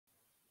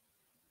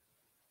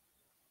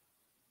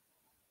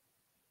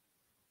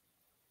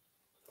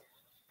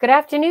Good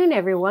afternoon,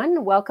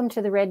 everyone. Welcome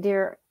to the Red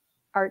Deer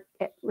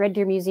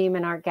Museum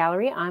and Art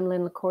Gallery. I'm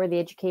Nlaka'pamux, the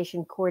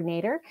Education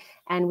Coordinator,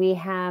 and we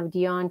have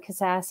Dion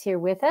Kaszas here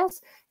with us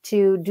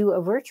to do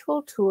a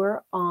virtual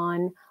tour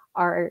on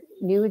our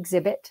new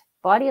exhibit,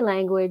 Body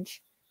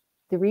Language,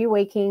 the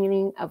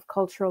Reawakening of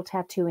Cultural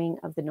Tattooing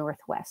of the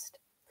Northwest.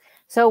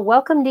 So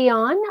welcome,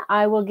 Dion.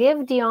 I will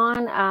give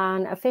Dion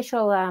an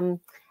official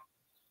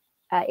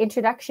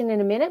introduction in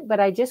a minute, but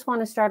I just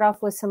want to start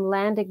off with some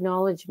land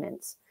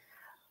acknowledgements.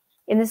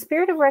 In the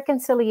spirit of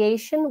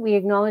reconciliation, we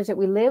acknowledge that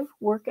we live,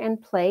 work, and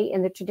play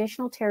in the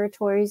traditional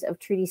territories of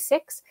Treaty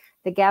 6,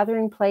 the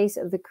gathering place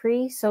of the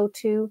Cree,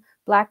 Saulteaux,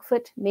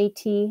 Blackfoot,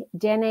 Métis,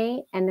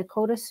 Dene, and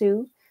Nakota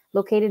Sioux,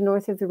 located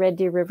north of the Red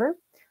Deer River.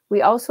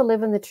 We also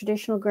live in the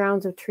traditional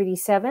grounds of Treaty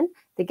 7,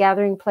 the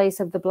gathering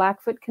place of the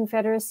Blackfoot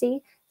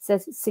Confederacy,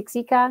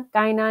 Siksika,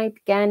 Kainai,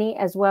 Piikani,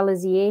 as well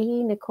as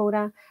Yehi,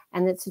 Nakota,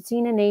 and the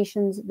Tsuut'ina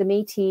Nations, the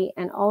Métis,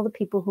 and all the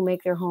people who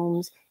make their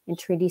homes in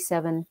Treaty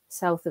 7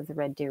 south of the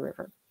Red Deer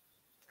River.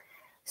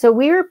 So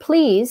we are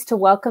pleased to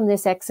welcome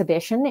this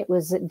exhibition. It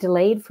was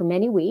delayed for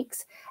many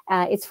weeks.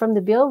 It's from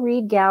the Bill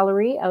Reid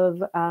Gallery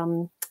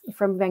from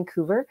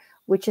Vancouver,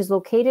 which is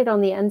located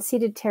on the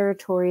unceded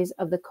territories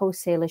of the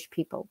Coast Salish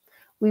people.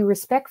 We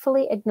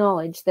respectfully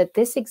acknowledge that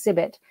this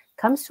exhibit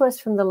comes to us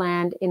from the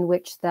land in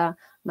which the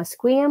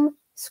Musqueam,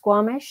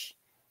 Squamish,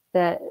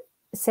 the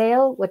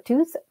Sail,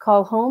 Watuth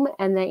call home,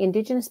 and the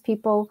Indigenous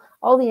people,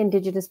 all the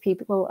Indigenous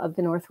people of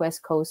the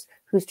Northwest Coast,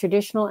 whose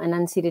traditional and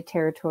unceded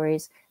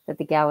territories that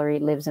the gallery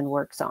lives and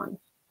works on.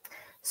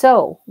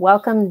 So,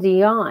 welcome,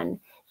 Dion.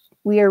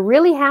 We are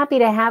really happy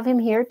to have him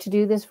here to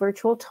do this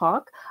virtual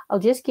talk. I'll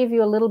just give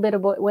you a little bit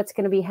about what's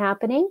going to be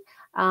happening.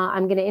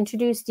 I'm going to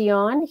introduce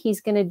Dion. He's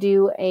going to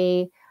do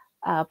a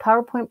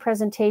PowerPoint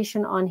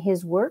presentation on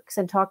his works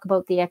and talk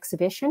about the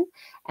exhibition.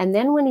 And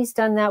then when he's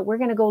done that, we're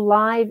going to go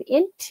live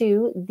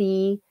into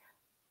the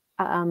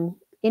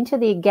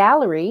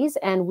galleries,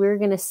 and we're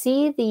going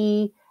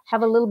to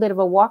have a little bit of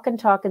a walk and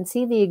talk and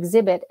see the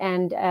exhibit.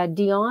 And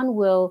Dion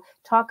will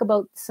talk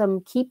about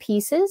some key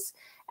pieces.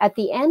 At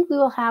the end, we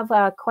will have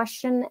a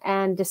question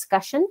and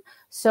discussion.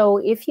 So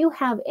if you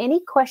have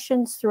any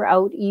questions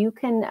throughout, you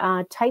can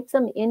type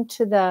them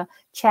into the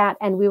chat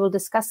and we will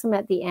discuss them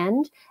at the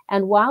end.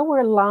 And while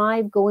we're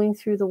live going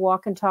through the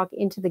walk and talk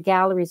into the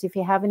galleries, if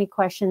you have any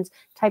questions,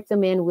 type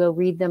them in. We'll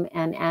read them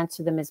and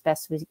answer them as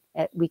best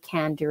we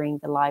can during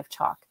the live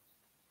talk.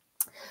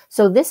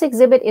 So this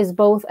exhibit is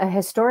both a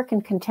historic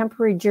and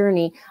contemporary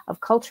journey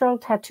of cultural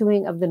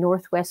tattooing of the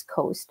Northwest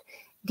Coast.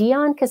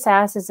 Dion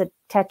Kaszas is a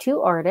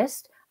tattoo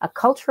artist, a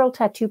cultural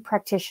tattoo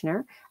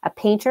practitioner, a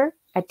painter,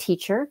 a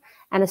teacher,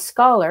 and a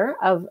scholar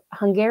of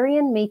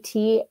Hungarian,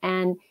 Métis,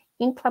 and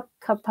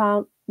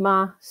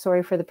Nlaka'pamux,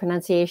 sorry for the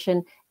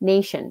pronunciation,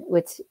 nation,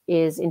 which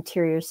is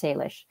Interior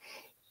Salish.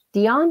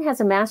 Dion has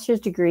a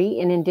master's degree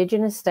in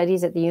Indigenous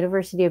Studies at the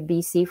University of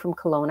BC from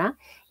Kelowna.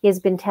 He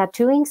has been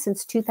tattooing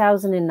since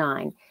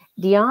 2009.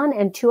 Dion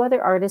and two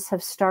other artists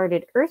have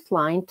started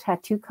Earthline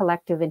Tattoo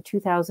Collective in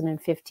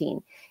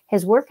 2015.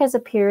 His work has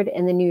appeared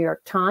in the New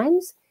York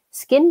Times,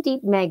 Skin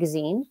Deep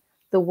Magazine,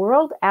 the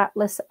World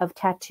Atlas of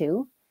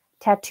Tattoo,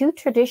 Tattoo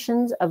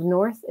Traditions of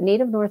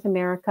Native North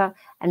America,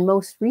 and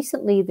most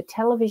recently the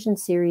television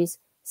series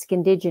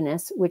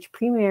Skindigenous, which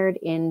premiered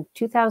in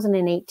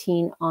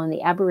 2018 on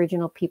the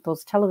Aboriginal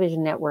Peoples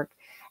Television Network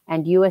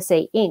and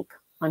USA Inc.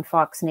 on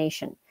Fox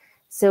Nation.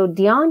 So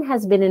Dion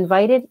has been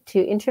invited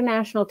to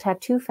international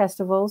tattoo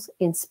festivals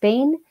in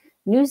Spain,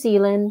 New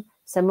Zealand,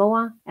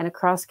 Samoa, and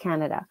across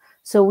Canada.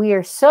 So we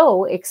are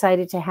so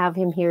excited to have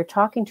him here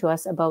talking to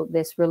us about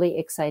this really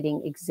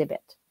exciting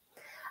exhibit.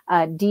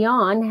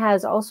 Dion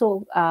has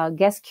also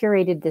guest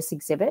curated this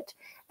exhibit.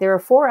 There are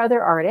four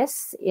other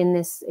artists in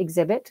this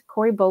exhibit: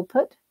 Corey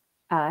Bulput,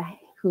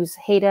 who's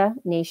Haida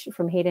Nation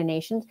from Haida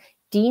Nations,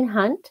 Dean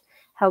Hunt,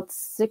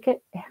 Heltsik,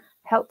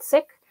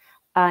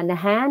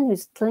 Nahan,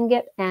 who's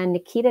Tlingit, and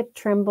Nikita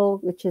Trimble,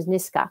 which is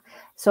Niska.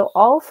 So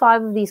all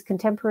five of these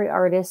contemporary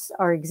artists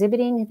are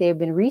exhibiting. They've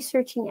been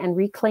researching and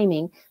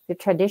reclaiming the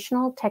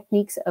traditional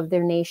techniques of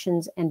their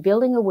nations and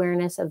building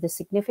awareness of the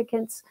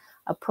significance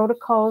of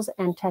protocols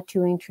and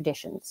tattooing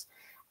traditions.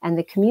 And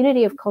the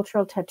community of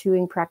cultural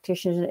tattooing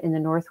practitioners in the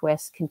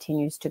Northwest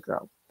continues to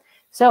grow.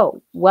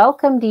 So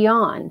welcome,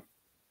 Dion.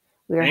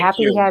 We're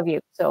happy to have you.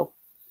 So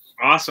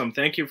awesome.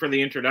 Thank you for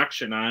the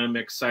introduction. I'm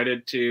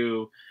excited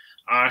to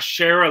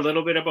share a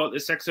little bit about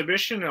this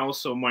exhibition and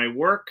also my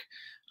work.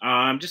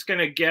 I'm just going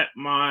to get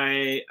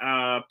my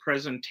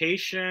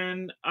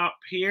presentation up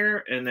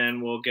here and then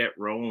we'll get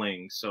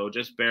rolling. So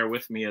just bear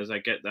with me as I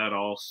get that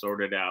all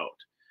sorted out.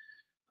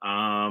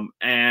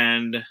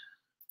 And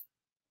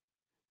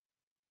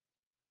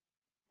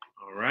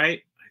all right,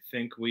 I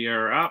think we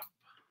are up.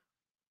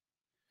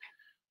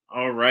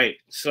 All right,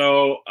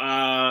 so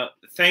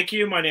thank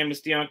you. My name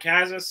is Dion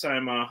Kaszas.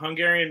 I'm a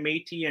Hungarian,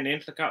 Métis, and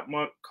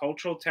Nlaka'pamux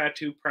cultural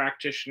tattoo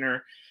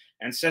practitioner,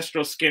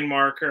 ancestral skin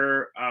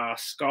marker,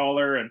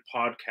 scholar, and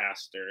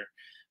podcaster.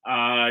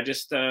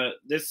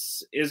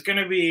 This is going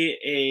to be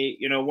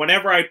a,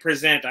 whenever I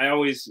present, I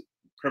always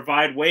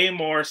provide way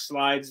more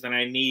slides than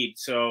I need.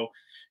 So,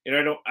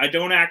 I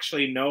don't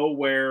actually know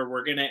where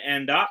we're going to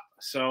end up.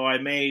 So I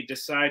may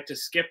decide to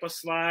skip a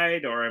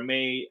slide, or I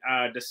may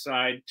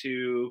decide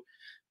to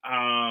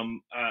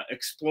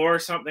explore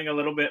something a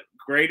little bit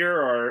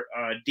greater or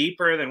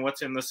deeper than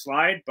what's in the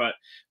slide, but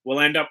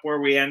we'll end up where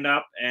we end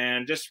up.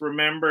 And just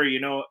remember,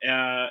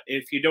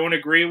 if you don't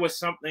agree with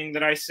something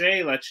that I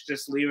say, let's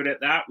just leave it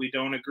at that. We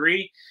don't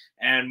agree,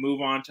 and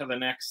move on to the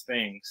next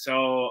thing.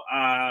 So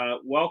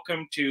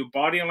welcome to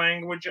Body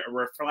Language, a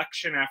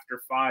Reflection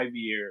After 5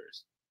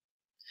 Years.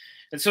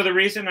 And so the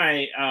reason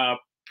I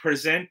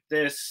present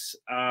this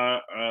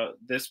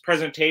this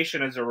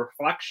presentation as a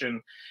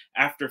reflection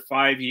after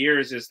 5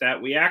 years is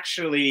that we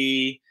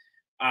actually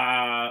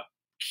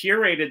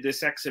curated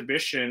this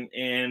exhibition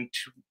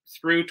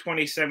through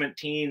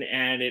 2017,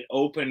 and it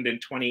opened in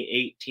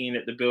 2018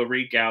 at the Bill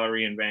Reid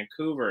Gallery in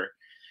Vancouver.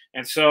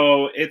 And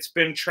so it's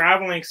been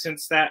traveling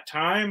since that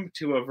time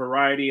to a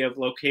variety of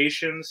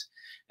locations.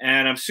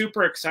 And I'm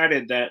super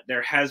excited that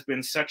there has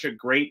been such a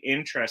great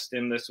interest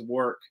in this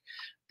work.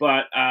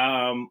 But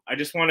I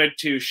just wanted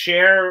to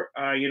share,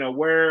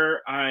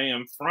 where I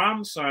am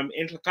from. So I'm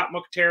in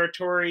Nlaka'pamux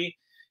territory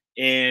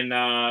in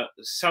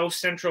South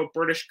Central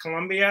British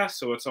Columbia.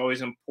 So it's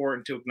always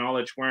important to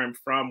acknowledge where I'm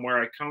from,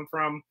 where I come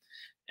from.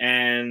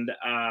 And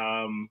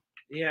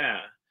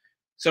yeah.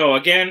 So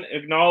again,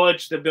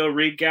 acknowledge the Bill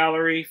Reid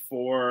Gallery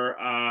for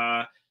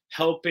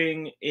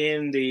helping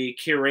in the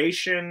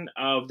curation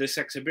of this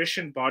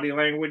exhibition, Body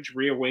Language,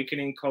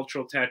 Reawakening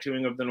Cultural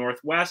Tattooing of the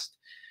Northwest.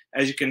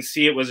 As you can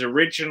see, it was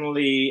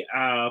originally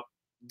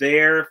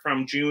there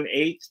from June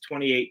 8th,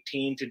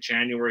 2018 to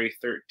January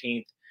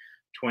 13th,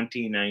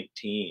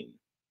 2019.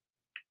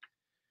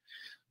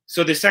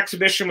 So this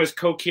exhibition was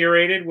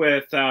co-curated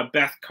with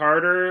Beth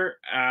Carter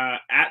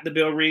at the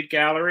Bill Reid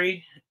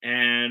Gallery.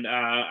 And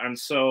I'm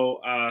so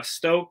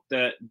stoked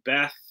that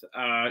Beth,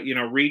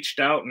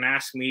 reached out and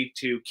asked me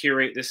to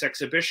curate this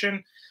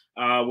exhibition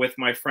with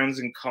my friends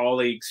and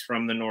colleagues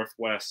from the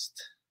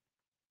Northwest.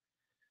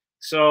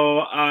 So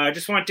I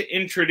just want to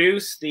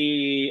introduce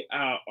the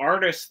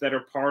artists that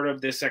are part of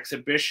this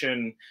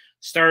exhibition.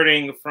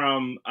 Starting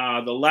from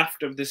the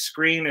left of the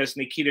screen is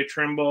Nikita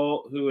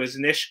Trimble, who is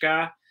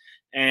Nisga'a.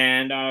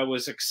 And I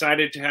was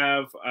excited to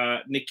have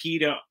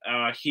Nikita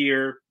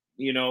here,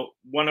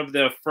 one of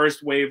the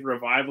first wave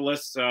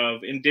revivalists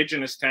of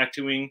Indigenous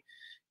tattooing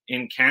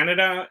in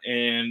Canada,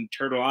 in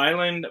Turtle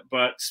Island,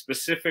 but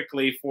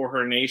specifically for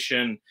her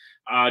nation,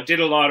 did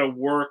a lot of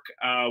work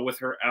with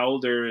her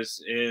elders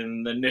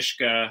in the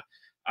Nisga'a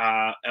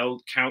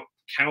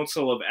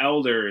Council of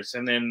Elders.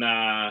 And then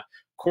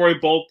Corey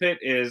Bulpit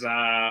is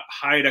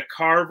Haida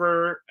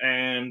Carver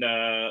and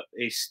a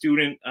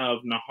student of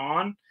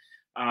Nahan.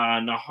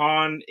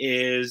 Nahan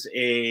is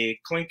a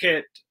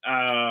Tlingit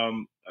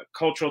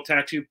cultural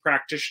tattoo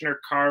practitioner,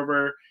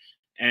 carver,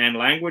 and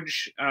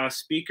language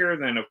speaker.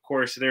 Then, of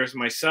course, there's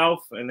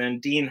myself. And then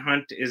Dean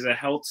Hunt is a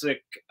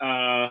Celtic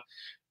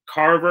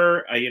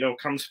carver,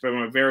 comes from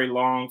a very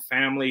long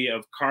family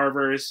of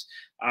carvers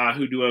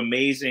who do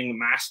amazing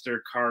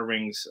master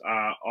carvings,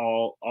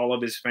 all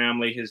of his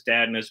family, his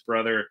dad and his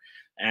brother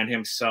and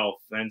himself.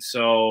 And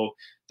so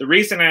the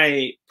reason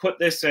I put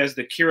this as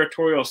the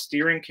curatorial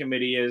steering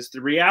committee is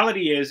the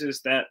reality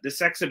is that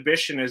this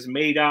exhibition is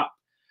made up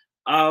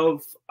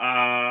of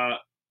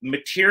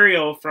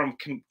material from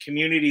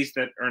communities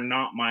that are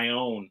not my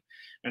own.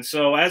 And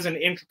so as an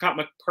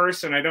Nlaka'pamux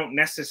person, I don't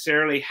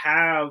necessarily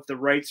have the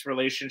rights,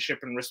 relationship,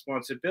 and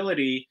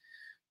responsibility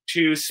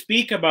to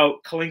speak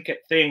about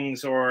Tlingit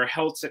things or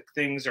Celtic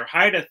things or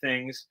Haida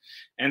things.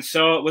 And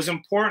so it was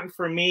important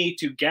for me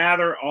to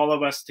gather all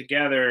of us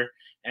together.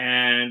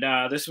 And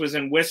this was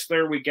in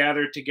Whistler. We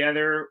gathered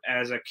together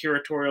as a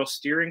curatorial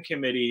steering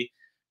committee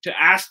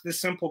to ask the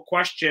simple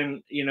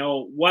question,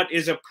 what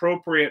is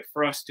appropriate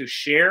for us to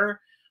share?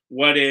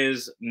 What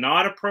is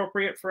not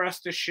appropriate for us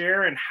to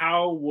share? And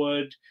how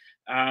would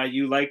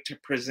you like to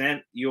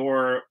present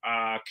your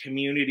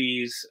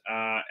community's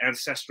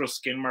ancestral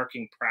skin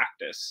marking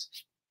practice?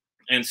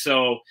 And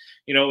so,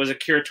 it was a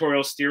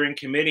curatorial steering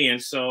committee.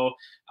 And so,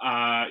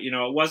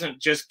 it wasn't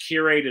just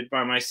curated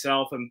by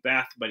myself and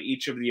Beth, but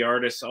each of the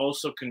artists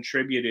also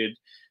contributed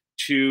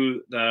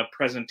to the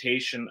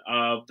presentation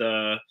of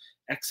the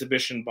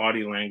exhibition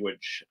Body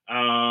Language.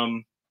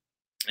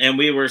 And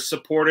we were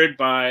supported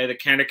by the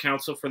Canada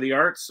Council for the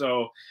Arts.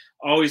 So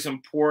always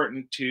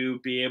important to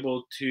be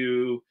able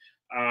to,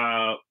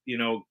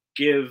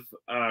 give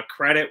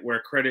credit where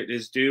credit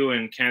is due.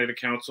 And Canada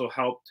Council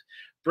helped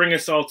bring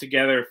us all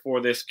together for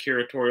this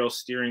curatorial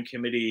steering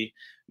committee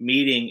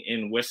meeting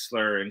in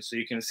Whistler. And so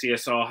you can see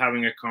us all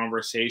having a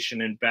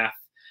conversation, and Beth,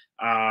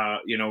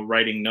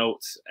 writing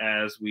notes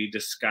as we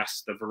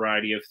discuss the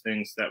variety of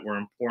things that were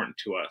important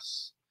to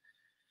us.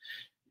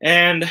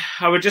 And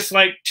I would just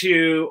like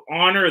to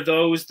honor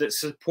those that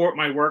support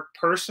my work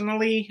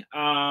personally.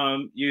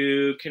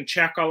 You can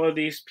check all of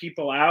these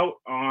people out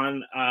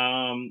on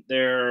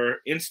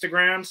their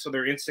Instagram. So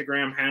their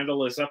Instagram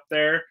handle is up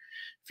there.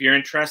 if you're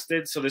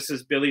interested. So this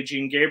is Billie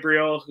Jean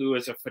Gabriel, who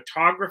is a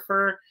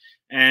photographer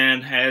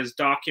and has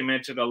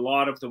documented a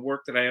lot of the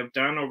work that I have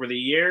done over the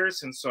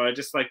years. And so I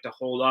just like to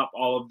hold up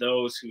all of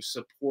those who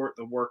support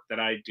the work that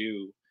I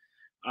do.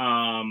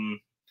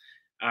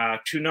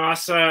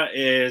 Tunasa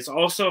is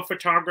also a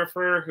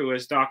photographer who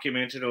has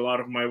documented a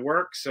lot of my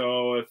work.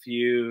 So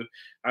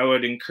I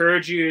would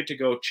encourage you to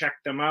go check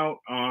them out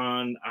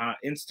on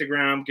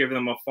Instagram, give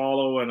them a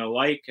follow and a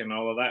like and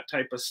all of that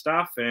type of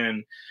stuff.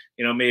 And,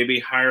 maybe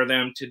hire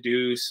them to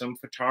do some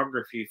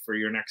photography for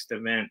your next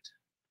event.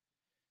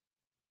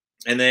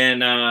 And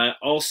then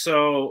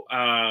also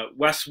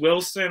Wes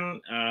Wilson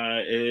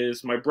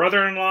is my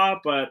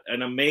brother-in-law, but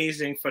an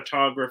amazing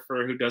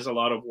photographer who does a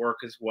lot of work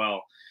as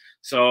well.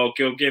 So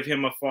go give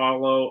him a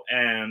follow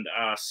and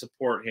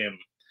support him.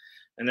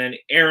 And then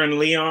Aaron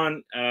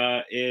Leon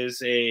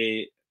is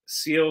a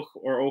Seal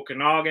or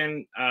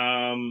Okanagan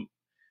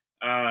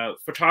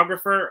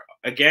photographer.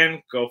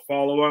 Again, go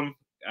follow him,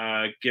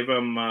 give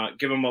him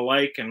a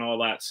like and all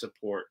that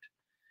support.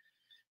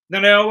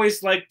 Then I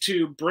always like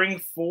to bring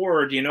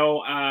forward,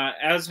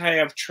 as I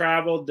have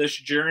traveled this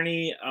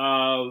journey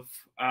of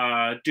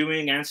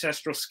doing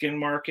ancestral skin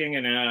marking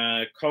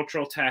and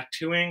cultural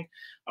tattooing,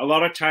 a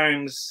lot of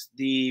times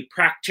the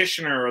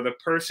practitioner or the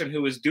person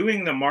who is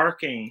doing the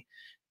marking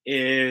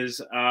is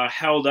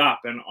held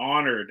up and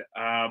honored.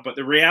 But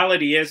the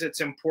reality is it's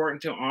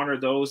important to honor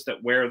those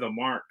that wear the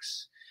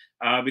marks.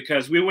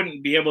 Because we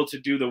wouldn't be able to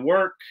do the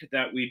work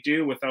that we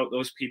do without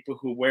those people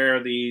who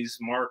wear these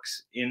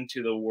marks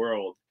into the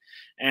world.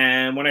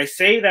 And when I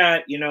say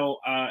that,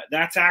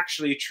 that's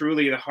actually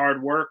truly the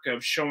hard work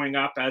of showing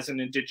up as an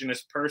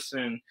Indigenous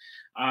person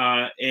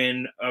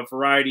in a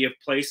variety of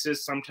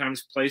places,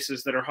 sometimes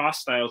places that are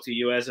hostile to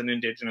you as an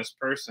Indigenous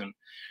person.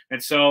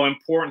 And so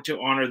important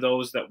to honor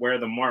those that wear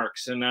the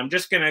marks. And I'm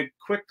just going to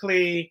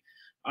quickly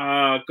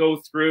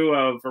go through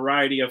a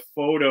variety of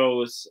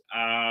photos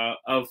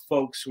of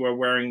folks who are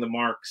wearing the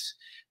marks.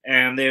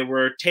 And they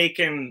were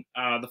taken,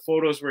 the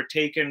photos were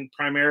taken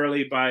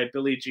primarily by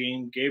Billie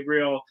Jean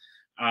Gabriel.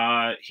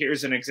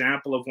 Here's an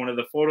example of one of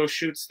the photo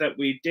shoots that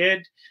we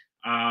did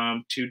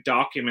to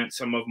document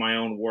some of my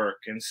own work.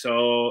 And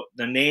so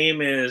the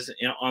name is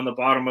on the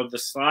bottom of the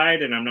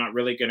slide, and I'm not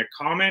really going to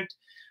comment.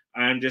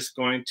 I'm just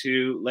going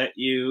to let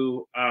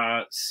you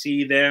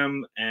see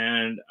them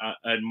and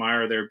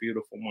admire their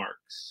beautiful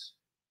marks.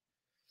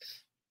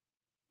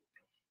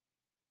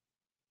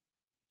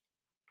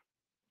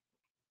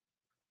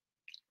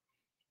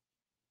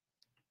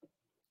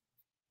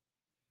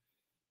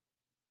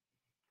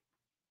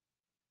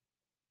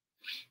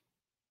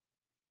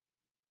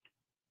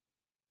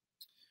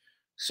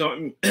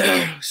 So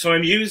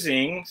I'm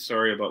using,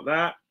 sorry about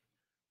that.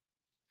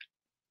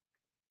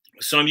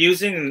 So I'm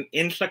using an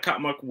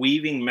Nlaka'pamux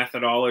weaving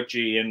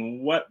methodology,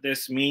 and what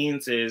this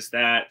means is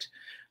that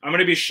I'm going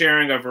to be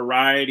sharing a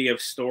variety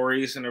of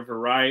stories and a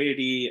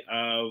variety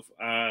of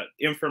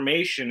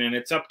information, and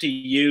it's up to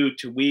you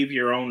to weave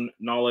your own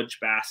knowledge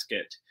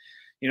basket.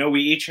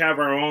 We each have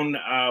our own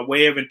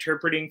way of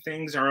interpreting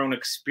things, our own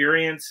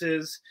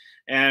experiences,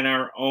 and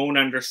our own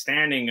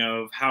understanding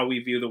of how we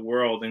view the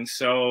world. And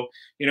so,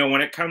 when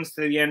it comes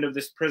to the end of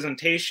this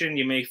presentation,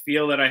 you may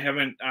feel that I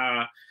haven't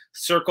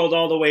circled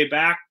all the way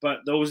back, but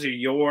those are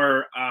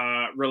your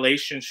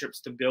relationships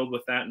to build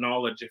with that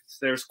knowledge. If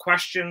there's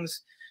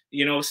questions,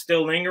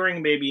 still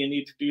lingering, maybe you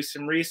need to do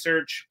some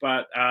research,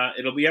 but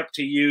it'll be up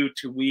to you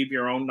to weave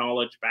your own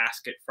knowledge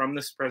basket from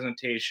this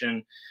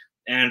presentation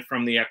and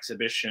from the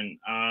exhibition.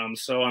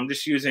 So I'm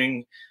just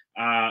using,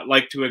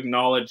 like to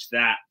acknowledge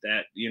that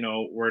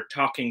we're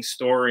talking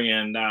story,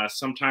 and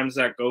sometimes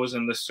that goes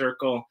in the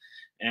circle,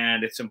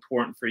 and it's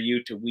important for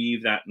you to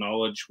weave that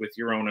knowledge with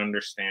your own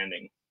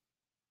understanding.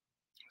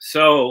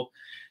 So,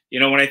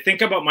 when I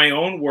think about my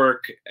own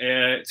work,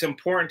 it's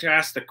important to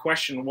ask the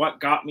question, what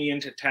got me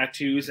into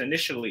tattoos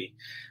initially?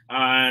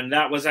 And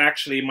that was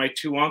actually my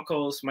two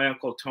uncles, my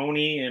Uncle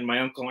Tony and my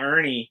Uncle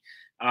Ernie,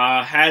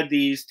 had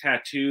these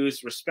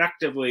tattoos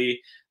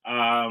respectively.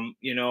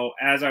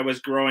 As I was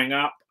growing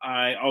up,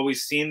 I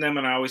always seen them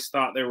and I always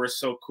thought they were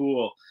so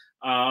cool.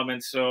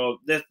 And so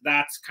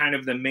that's kind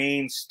of the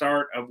main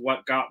start of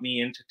what got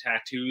me into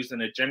tattoos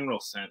in a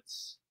general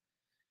sense.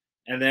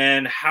 And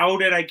then how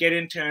did I get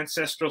into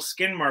ancestral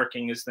skin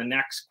marking is the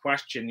next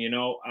question.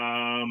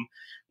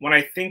 When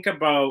I think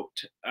about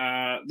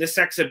this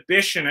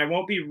exhibition, I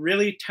won't be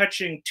really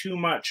touching too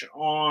much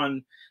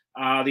on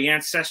the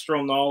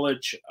ancestral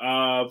knowledge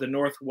of the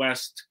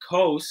Northwest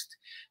Coast,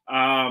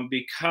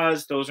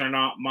 because those are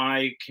not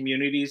my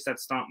communities,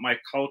 that's not my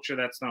culture,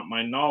 that's not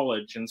my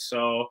knowledge. And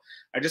so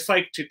I just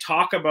like to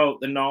talk about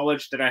the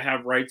knowledge that I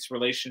have rights,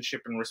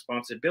 relationship, and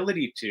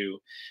responsibility to.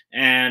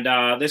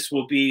 And this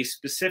will be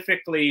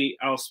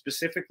I'll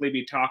specifically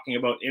be talking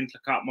about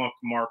Nlaka'pamux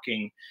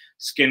marking,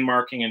 skin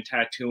marking, and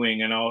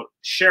tattooing. And I'll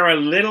share a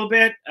little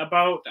bit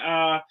about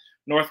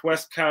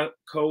Northwest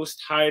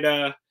Coast,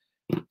 Haida,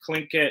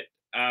 Tlingit,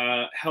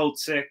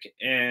 Heldsick,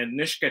 and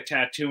Nishka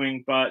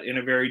tattooing, but in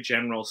a very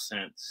general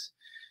sense.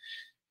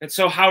 And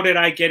so how did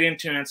I get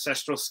into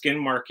ancestral skin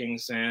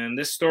markings? And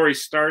this story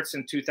starts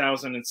in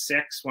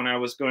 2006 when I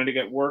was going to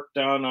get work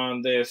done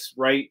on this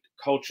right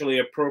culturally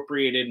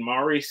appropriated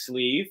Maori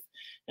sleeve.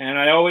 And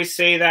I always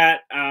say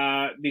that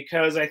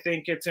because I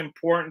think it's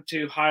important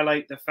to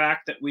highlight the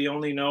fact that we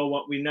only know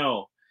what we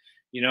know,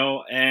 you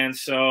know. And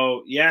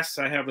so, yes,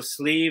 I have a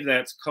sleeve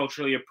that's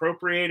culturally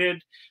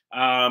appropriated.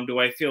 Do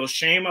I feel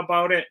shame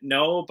about it?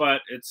 No,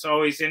 but it's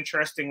always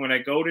interesting when I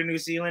go to New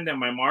Zealand and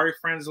my Maori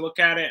friends look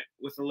at it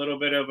with a little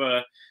bit of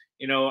a,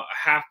 you know, a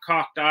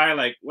half-cocked eye,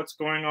 like what's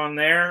going on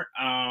there?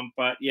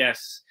 But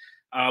yes,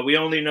 we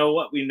only know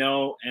what we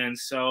know. And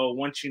so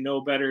once you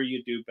know better,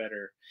 you do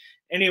better.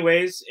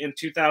 Anyways, in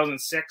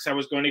 2006, I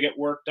was going to get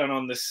work done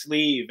on the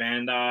sleeve,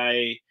 and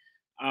I,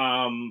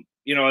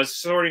 you know, I was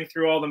sorting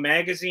through all the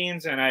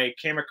magazines, and I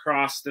came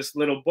across this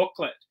little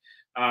booklet,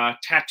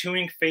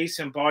 Tattooing Face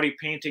and Body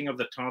Painting of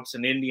the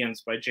Thompson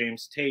Indians by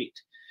James Tate.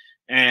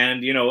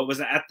 And, you know, it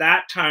was at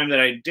that time that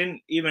I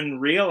didn't even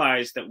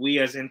realize that we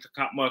as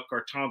Nlaka'pamux,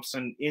 or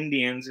Thompson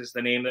Indians is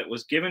the name that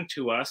was given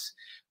to us,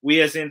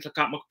 we as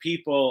Nlaka'pamux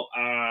people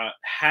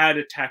had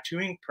a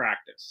tattooing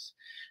practice.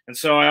 And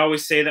so I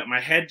always say that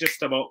my head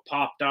just about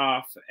popped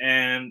off.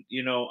 And,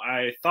 you know,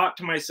 I thought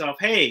to myself,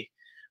 hey,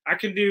 I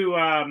can do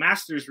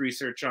master's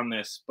research on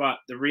this. But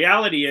the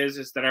reality is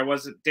that I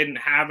didn't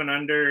have an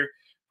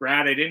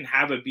undergrad. I didn't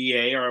have a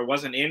BA, or I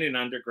wasn't in an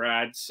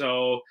undergrad.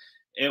 So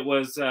it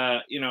was,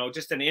 you know,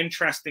 just an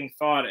interesting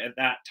thought at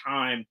that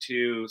time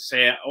to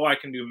say, oh, I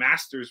can do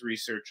master's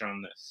research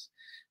on this.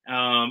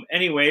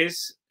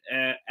 Anyways,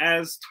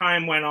 as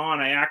time went on,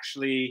 I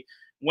actually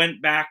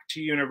went back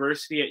to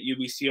university at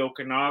UBC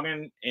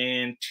Okanagan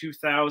in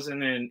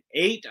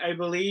 2008, I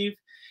believe.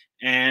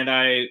 And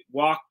I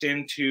walked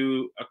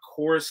into a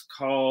course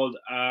called,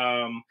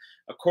 a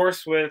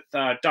course with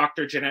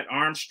Dr. Jeanette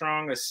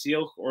Armstrong, a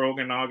Seal or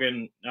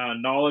Okanagan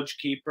knowledge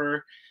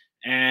keeper.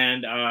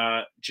 And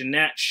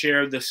Jeanette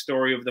shared the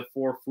story of the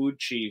 4 food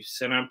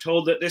chiefs. And I'm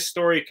told that this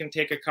story can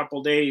take a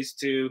couple days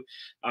to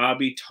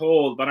be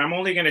told, but I'm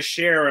only going to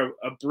share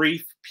a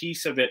brief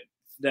piece of it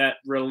that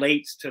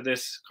relates to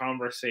this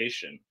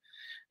conversation.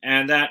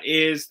 And that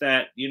is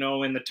that, you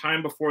know, in the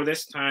time before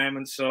this time,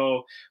 and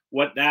so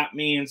what that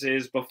means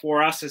is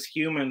before us as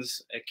humans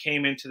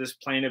came into this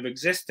plane of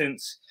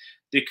existence,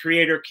 the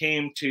creator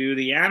came to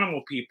the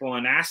animal people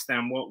and asked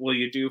them, what will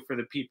you do for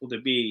the people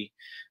to be?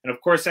 And of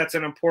course, that's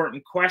an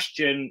important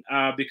question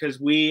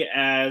because we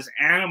as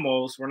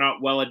animals, we're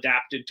not well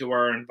adapted to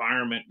our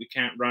environment. We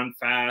can't run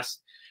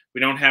fast.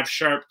 We don't have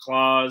sharp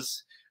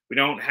claws. We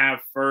don't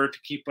have fur to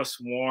keep us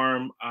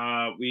warm.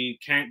 We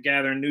can't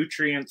gather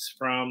nutrients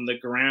from the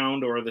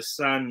ground or the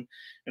sun.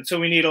 And so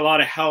we need a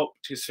lot of help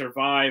to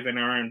survive in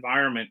our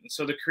environment. And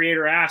so the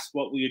creator asked,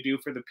 what will you do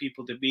for the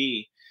people to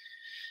be?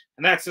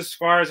 And that's as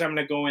far as I'm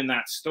going to go in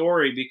that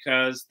story,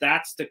 because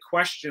that's the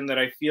question that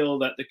I feel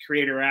that the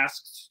creator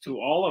asks to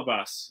all of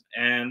us.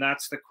 And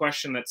that's the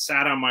question that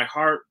sat on my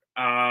heart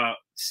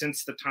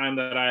since the time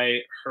that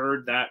I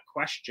heard that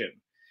question.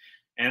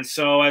 And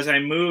so as I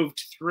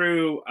moved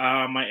through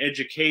my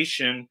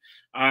education,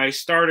 I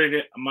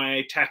started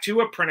my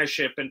tattoo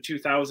apprenticeship in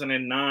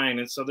 2009.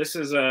 And so this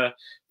is a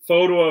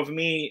photo of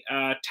me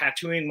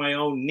tattooing my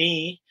own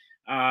knee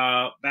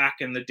back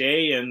in the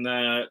day in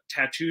the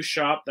tattoo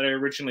shop that I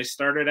originally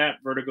started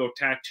at, Vertigo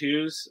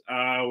Tattoos,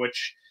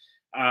 which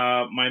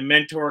my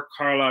mentor,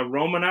 Carla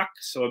Romanuk.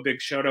 So a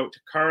big shout out to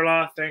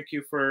Carla. Thank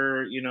you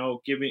for, you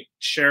know,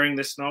 sharing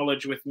this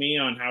knowledge with me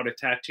on how to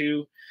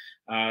tattoo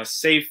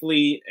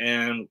safely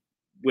and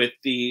with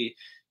the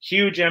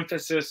huge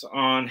emphasis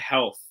on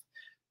health.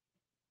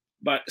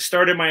 But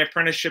started my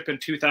apprenticeship in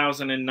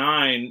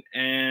 2009,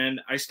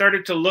 and I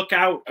started to look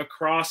out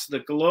across the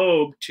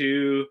globe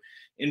to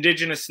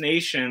Indigenous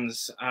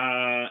nations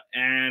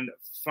and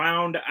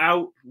found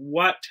out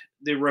what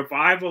the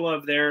revival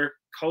of their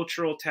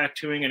cultural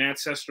tattooing and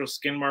ancestral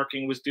skin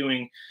marking was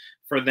doing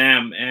for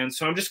them. And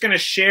so I'm just going to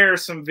share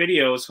some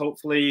videos.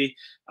 Hopefully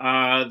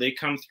they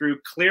come through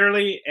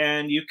clearly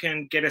and you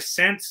can get a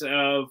sense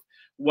of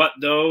what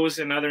those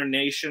and other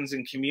nations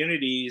and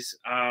communities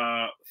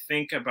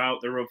think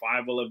about the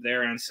revival of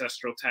their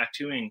ancestral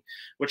tattooing,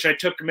 which I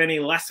took many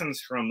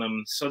lessons from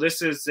them. So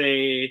this is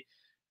a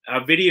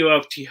video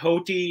of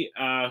Tihoti,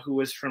 who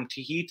is from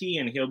Tahiti,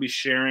 and he'll be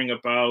sharing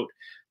about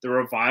the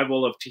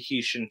revival of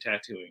Tahitian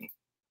tattooing.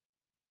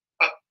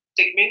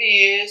 Take many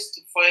years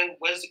to find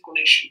where's the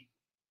connection.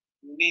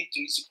 You need to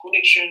use a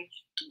connection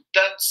to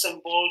that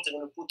symbol they're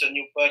going to put on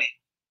your body.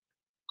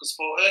 Because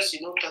for us,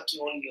 you don't tattoo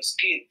on your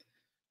skin,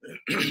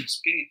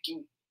 spirit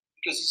too,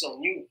 because it's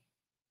on you,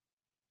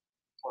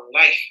 on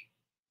life.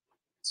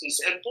 So it's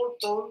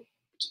important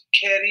to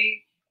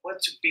carry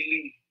what you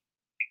believe,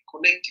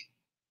 connect it.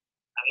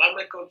 I love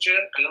my culture,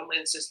 I love my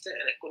ancestors,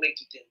 and I connect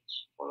to them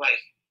for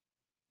life.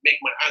 Make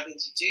my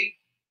identity,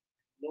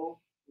 know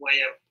who I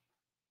am.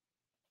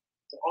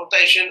 The whole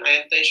Tahitian, I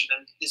am Tahitian,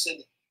 I'm the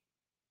descendant.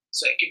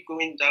 So I keep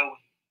going down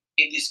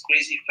in this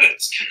crazy path.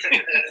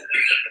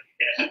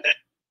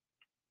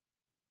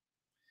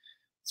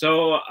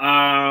 So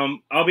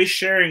I'll be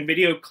sharing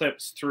video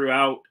clips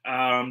throughout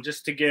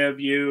just to give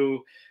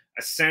you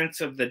a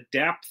sense of the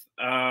depth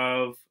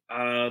of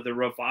the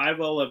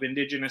revival of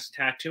Indigenous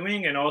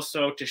tattooing, and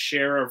also to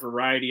share a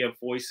variety of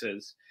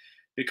voices.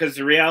 Because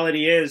the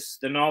reality is,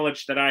 the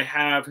knowledge that I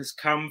have has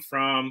come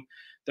from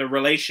the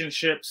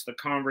relationships, the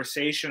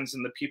conversations,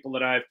 and the people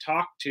that I've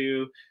talked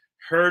to,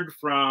 heard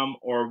from,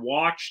 or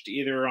watched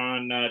either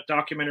on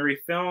documentary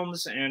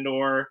films and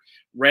or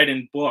read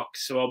in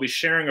books. So I'll be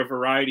sharing a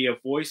variety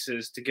of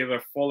voices to give a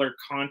fuller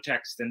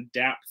context and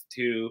depth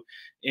to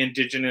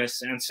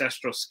Indigenous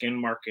ancestral skin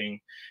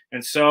marking.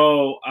 And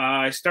so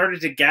I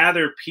started to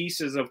gather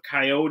pieces of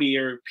coyote,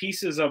 or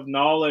pieces of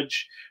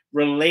knowledge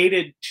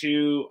related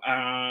to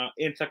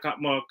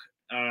Nlaka'pamux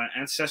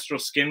ancestral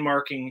skin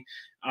marking.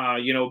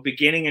 You know,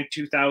 beginning in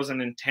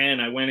 2010,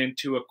 I went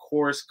into a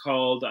course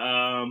called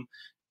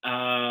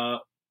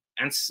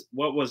and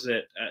what was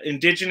it?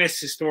 Indigenous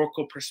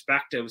Historical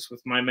Perspectives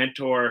with my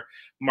mentor,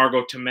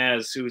 Margot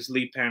Temez, who is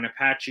Lipan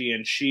Apache.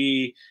 And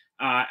she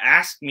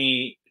asked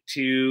me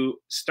to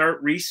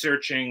start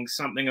researching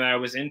something that I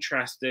was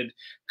interested,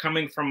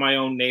 coming from my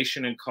own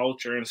nation and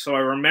culture. And so I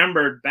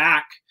remembered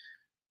back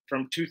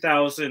from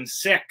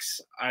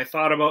 2006, I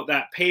thought about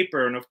that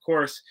paper. And of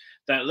course,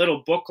 that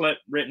little booklet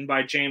written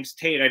by James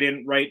Tate, I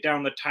didn't write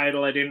down the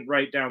title, I didn't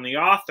write down the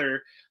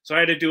author. So I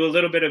had to do a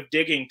little bit of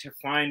digging to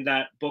find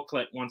that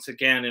booklet once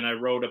again, and I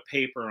wrote a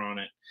paper on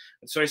it.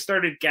 And so I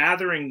started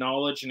gathering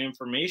knowledge and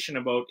information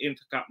about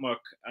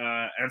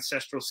Nlaka'pamux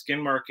ancestral skin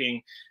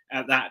marking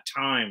at that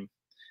time.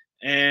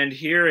 And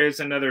here is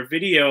another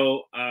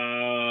video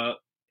about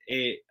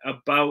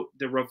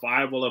the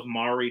revival of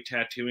Maori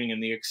tattooing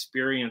and the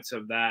experience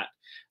of that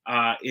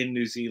in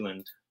New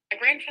Zealand. My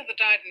grandfather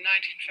died in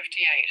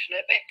 1958, and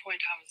at that point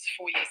I was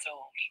 4 years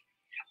old.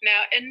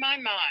 Now, in my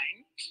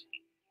mind,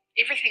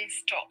 everything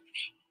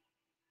stopped.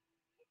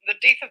 The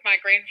death of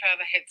my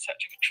grandfather had such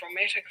a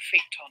traumatic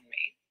effect on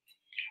me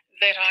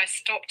that I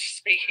stopped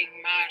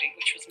speaking Māori,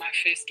 which was my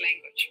first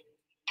language.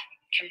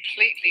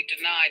 Completely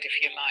denied, if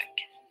you like,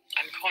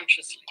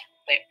 unconsciously,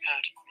 that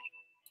part of me.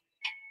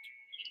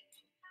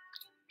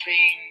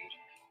 Being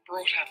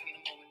brought up in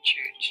the Mormon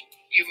church,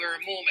 you were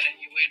a Mormon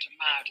and you weren't a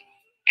Māori.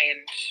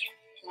 And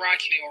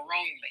rightly or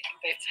wrongly,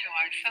 that's how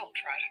I felt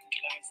right up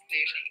until I was 30.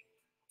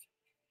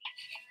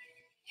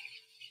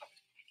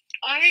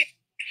 I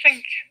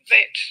think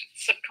that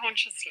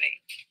subconsciously,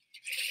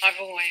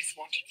 I've always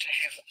wanted to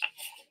have a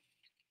moko.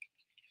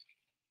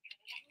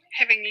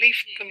 Having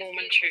left the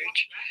Mormon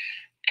church,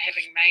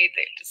 having made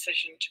that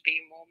decision to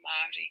be more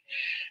Māori,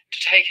 to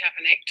take up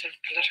an active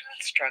political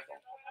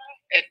struggle,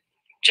 it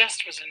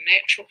just was a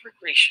natural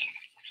progression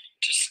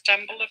to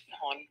stumble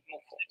upon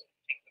moko.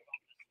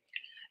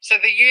 So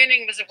the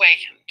yearning was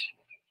awakened,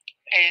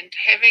 and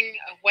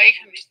having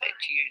awakened that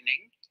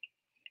yearning,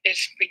 it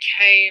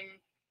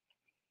became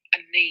a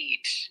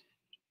need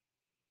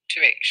to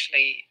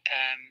actually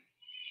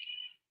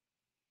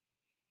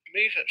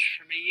move it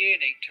from a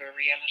yearning to a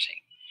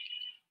reality.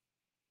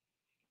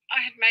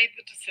 I had made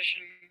the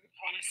decision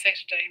on a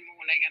Saturday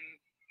morning and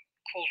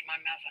called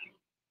my mother.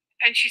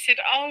 And she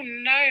said, "Oh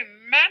no,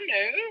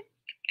 Manu,"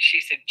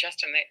 she said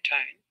just in that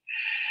tone,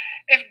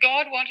 "if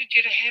God wanted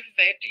you to have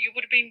that, you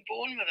would have been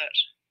born with it."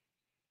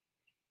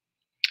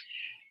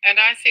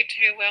 And I said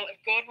to her, "Well, if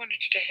God wanted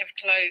you to have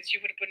clothes,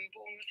 you would have been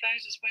born with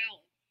those as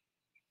well."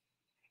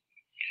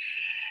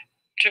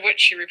 To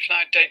which she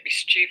replied, "Don't be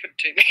stupid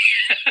to me."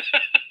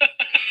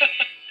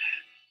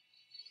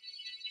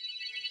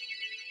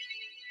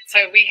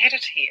 So we had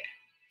it here.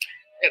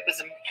 It was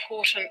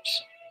important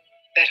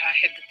that I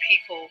had the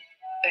people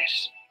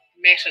that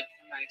mattered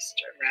the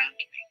most around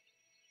me.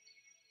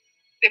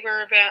 There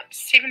were about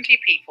 70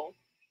 people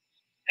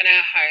in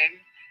our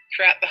home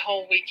throughout the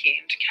whole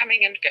weekend,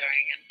 coming and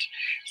going. And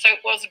so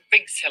it was a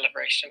big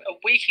celebration, a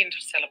weekend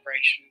of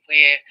celebration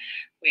where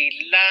we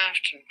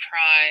laughed and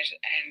cried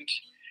and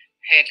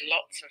had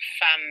lots of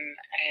fun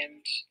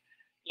and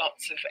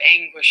lots of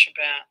anguish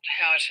about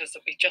how it is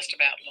that we just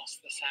about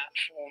lost this art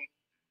form.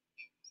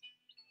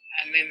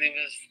 And then there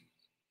was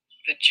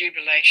the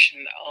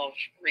jubilation of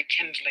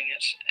rekindling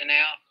it in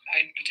our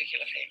own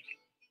particular family.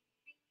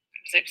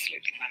 It was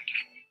absolutely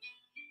wonderful.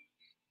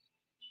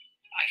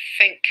 I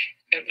think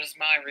it was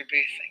my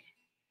rebirthing.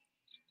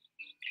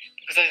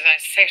 Because as I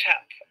sat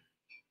up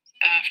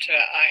after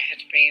I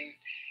had been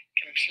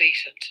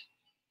completed,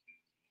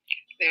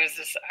 there was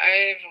this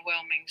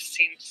overwhelming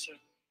sense of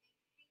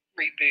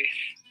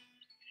rebirth.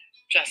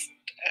 Just,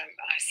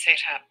 I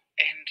sat up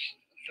and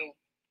the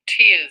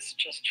tears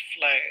just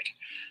flowed.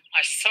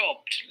 I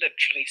sobbed,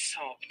 literally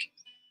sobbed.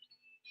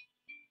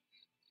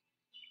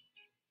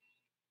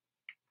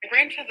 My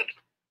grandfather...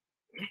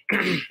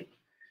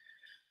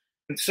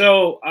 And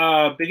so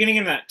beginning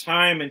in that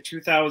time in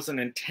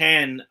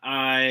 2010,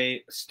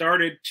 I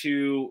started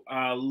to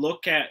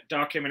look at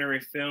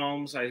documentary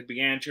films. I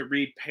began to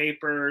read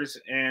papers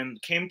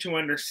and came to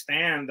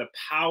understand the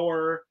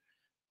power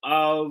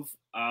of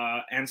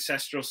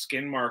ancestral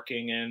skin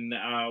marking. And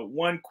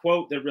one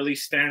quote that really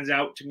stands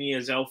out to me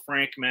is L.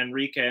 Frank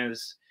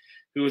Manriquez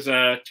who is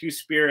a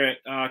Two-Spirit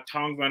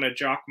Tongva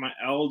Jakma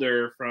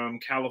elder from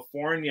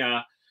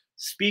California,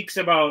 speaks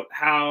about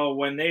how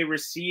when they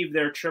received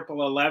their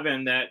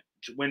 1111, that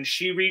when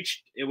she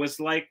reached, it was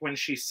like when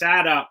she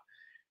sat up,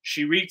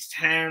 she reached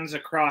hands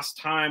across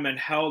time and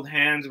held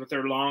hands with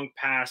her long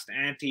past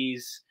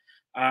aunties,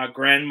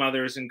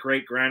 grandmothers, and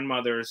great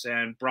grandmothers,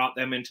 and brought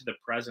them into the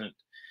present.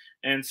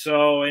 And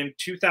so in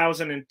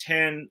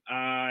 2010,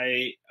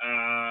 I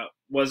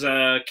was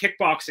a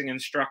kickboxing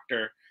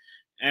instructor.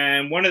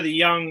 And one of the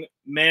young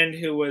men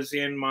who was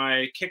in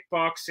my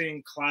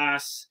kickboxing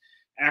class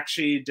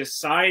actually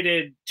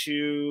decided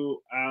to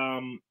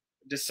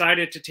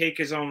take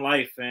his own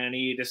life, and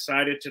he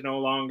decided to no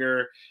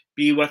longer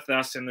be with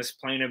us in this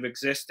plane of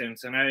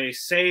existence. And I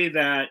say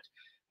that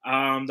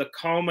the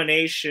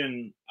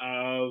culmination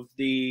of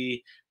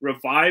the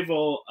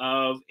revival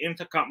of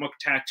Nlaka'pamux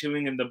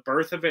tattooing and the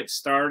birth of it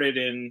started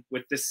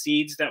with the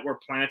seeds that were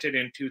planted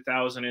in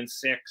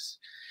 2006.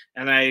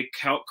 And I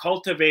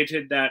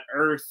cultivated that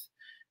earth.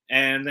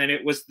 And then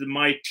it was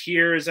my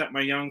tears at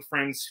my young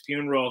friend's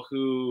funeral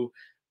who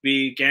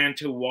began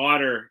to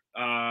water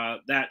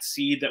that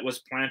seed that was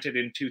planted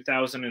in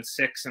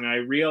 2006. And I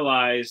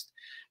realized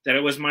that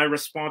it was my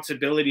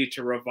responsibility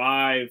to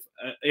revive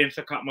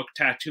Nlaka'pamux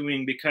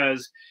tattooing,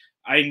 because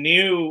I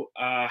knew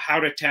how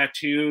to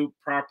tattoo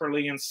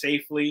properly and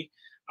safely,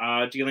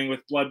 dealing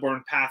with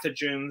bloodborne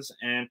pathogens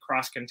and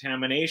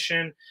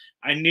cross-contamination.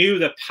 I knew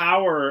the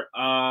power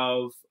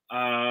of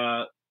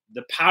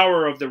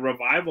the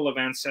revival of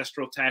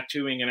ancestral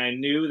tattooing, and I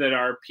knew that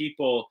our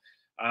people,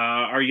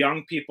 our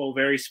young people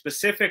very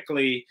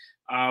specifically,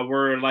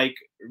 were like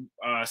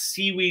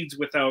seaweeds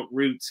without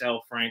roots,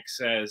 L. Frank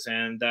says.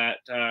 And that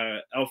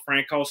L.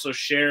 Frank also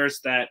shares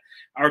that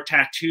our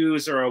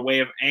tattoos are a way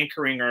of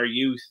anchoring our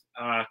youth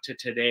to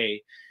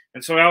today.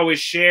 And so I always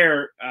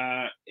share,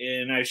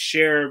 and I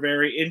share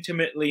very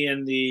intimately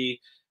in the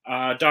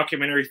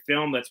documentary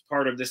film that's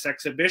part of this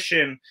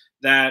exhibition,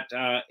 that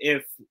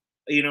if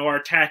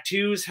our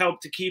tattoos help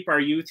to keep our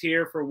youth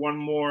here for one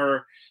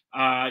more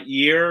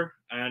year,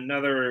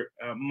 another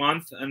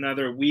month,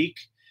 another week,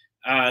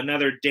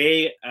 another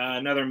day,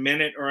 another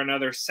minute, or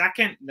another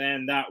second,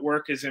 then that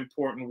work is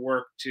important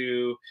work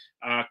to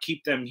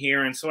keep them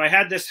here. And so I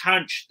had this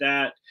hunch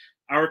that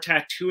our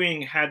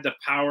tattooing had the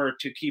power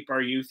to keep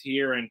our youth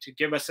here and to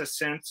give us a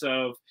sense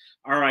of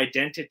our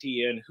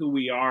identity and who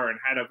we are, and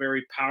had a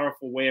very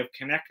powerful way of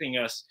connecting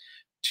us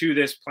to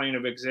this plane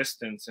of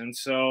existence. And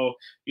so,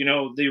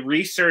 the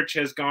research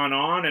has gone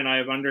on, and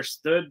I've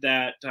understood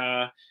that,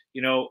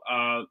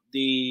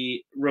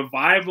 the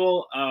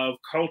revival of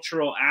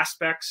cultural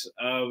aspects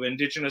of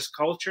Indigenous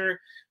culture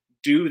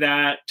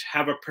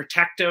have a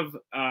protective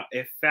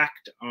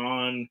effect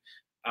on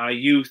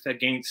youth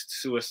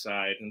against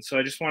suicide. And so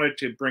I just wanted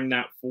to bring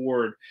that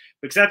forward,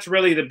 because that's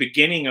really the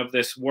beginning of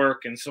this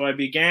work. And so I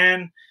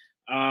began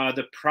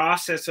the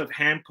process of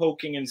hand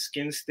poking and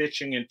skin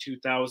stitching in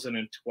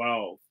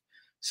 2012.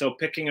 So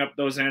picking up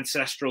those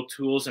ancestral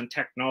tools and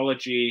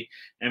technology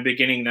and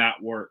beginning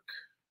that work.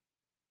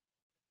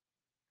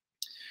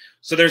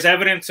 So there's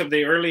evidence of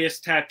the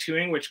earliest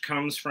tattooing, which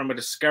comes from a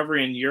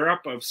discovery in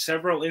Europe of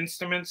several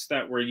instruments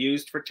that were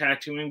used for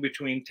tattooing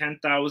between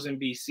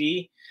 10,000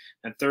 BC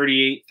and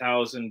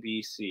 38,000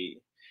 BC.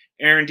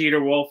 Aaron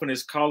Dieter Wolf and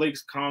his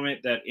colleagues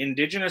comment that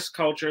indigenous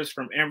cultures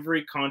from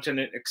every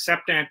continent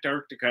except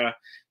Antarctica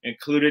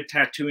included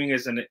tattooing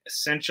as an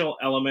essential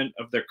element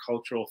of their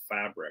cultural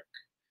fabric.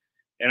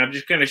 And I'm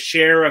just going to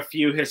share a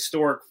few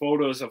historic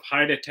photos of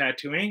Haida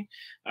tattooing,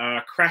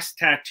 crest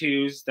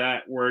tattoos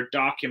that were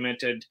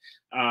documented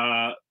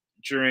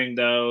during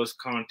those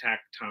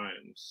contact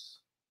times.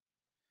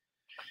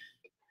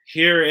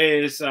 Here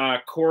is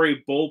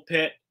Corey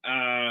Bullpit,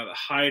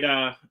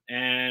 Haida,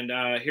 and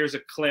here's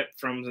a clip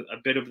from a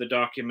bit of the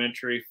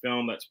documentary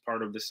film that's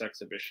part of this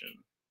exhibition.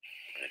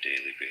 On a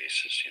daily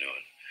basis,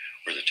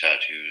 where the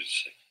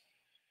tattoos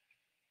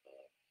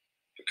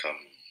become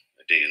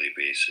a daily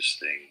basis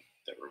thing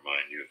that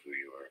remind you of who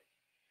you are.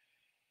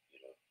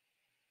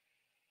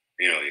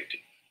 You can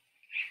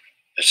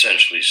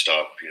essentially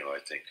stop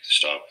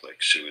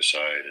like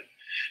suicide and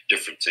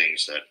different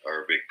things that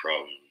are big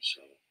problems,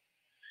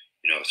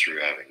 through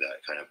having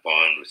that kind of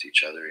bond with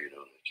each other.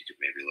 Like you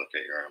could maybe look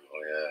at your arm,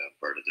 oh yeah, I'm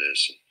part of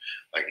this, and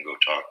I can go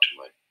talk to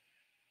my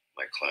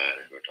clan,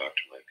 or go talk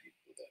to my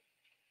people that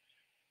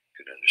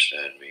could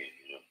understand me,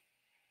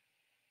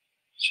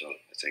 So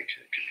I think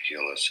it can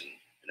heal us in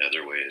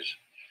other ways,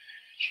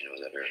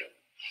 that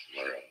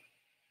are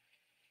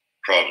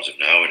problems of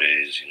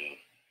nowadays,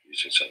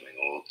 using something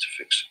old to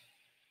fix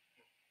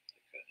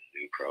a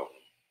new problem.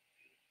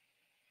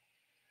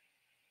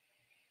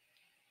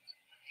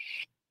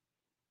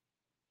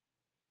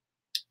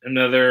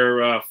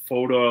 Another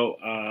photo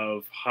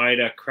of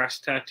Haida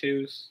crest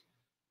tattoos.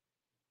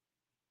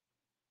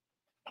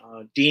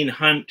 Dean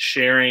Hunt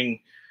sharing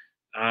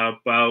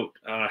about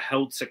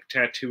Celtic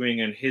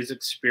tattooing and his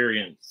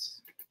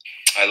experience.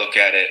 I look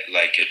at it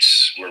like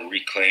we're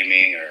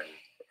reclaiming or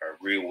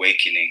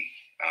reawakening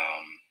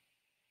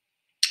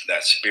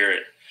that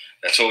spirit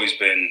that's always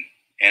been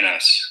in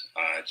us.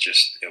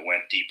 It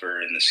went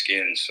deeper in the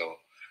skin. So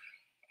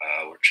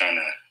we're trying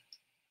to,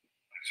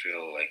 I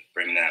feel like,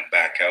 bring that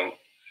back out,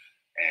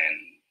 and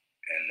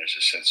there's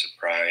a sense of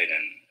pride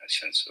and a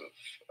sense of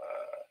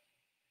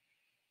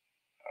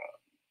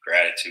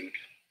gratitude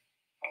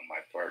on my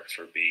part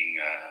for being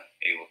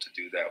able to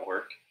do that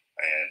work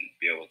and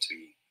be able to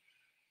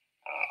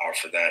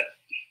offer that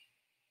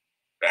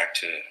back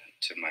to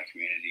my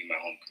community, my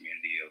home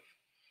community of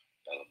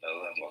Bella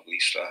Bella and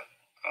Waglista.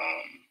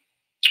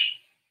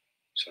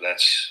 So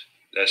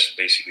that's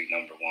basically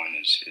number one,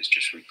 is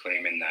just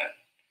reclaiming that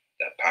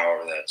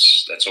power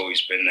that's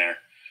always been there,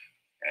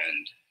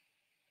 and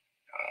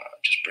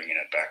just bringing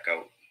it back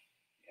out,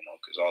 you know,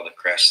 because all the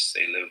crests,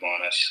 they live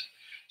on us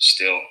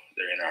still.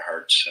 They're in our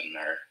hearts and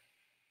our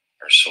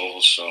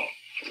souls. So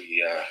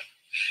we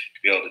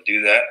to be able to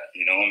do that,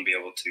 you know, and be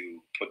able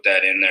to put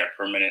that in there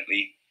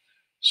permanently,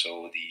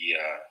 so the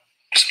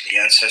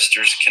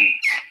ancestors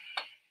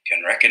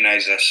can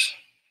recognize us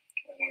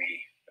when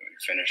we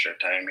finish our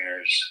time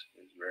here is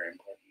very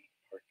important.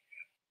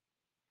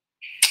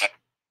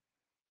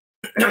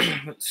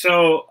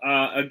 So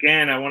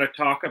again, I want to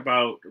talk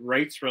about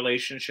rights,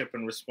 relationship,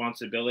 and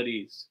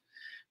responsibilities.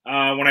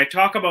 When I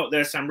talk about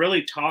this, I'm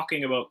really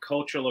talking about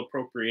cultural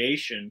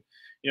appropriation.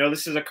 You know,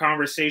 this is a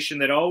conversation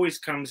that always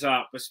comes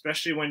up,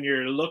 especially when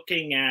you're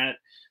looking at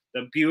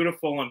the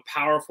beautiful and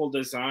powerful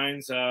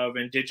designs of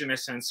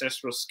Indigenous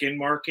ancestral skin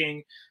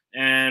marking,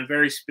 and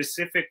very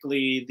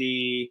specifically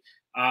the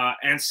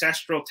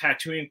ancestral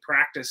tattooing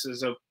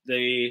practices of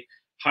the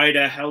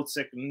Haida,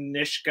 Heiltsuk,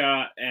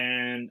 Nisga'a,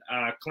 and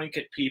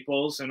Tlingit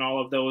peoples, and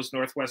all of those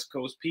Northwest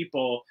Coast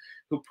people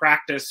who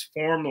practice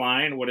form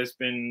line, what has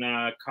been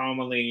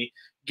commonly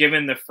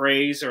given the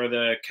phrase or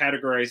the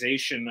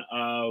categorization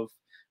of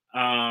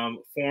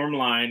form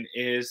line,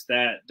 is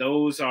that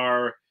those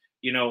are,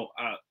 you know,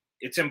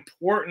 it's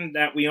important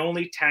that we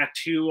only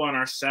tattoo on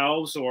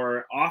ourselves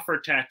or offer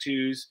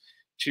tattoos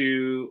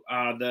to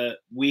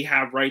we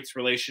have rights,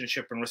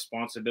 relationship, and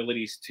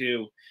responsibilities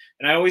too.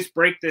 And I always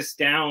break this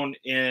down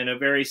in a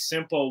very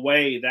simple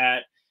way,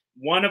 that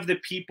one of the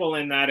people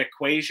in that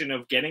equation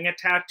of getting a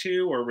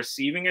tattoo or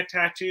receiving a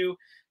tattoo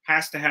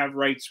has to have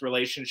rights,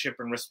 relationship,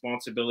 and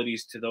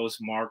responsibilities to those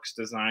marks,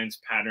 designs,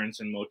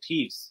 patterns, and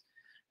motifs.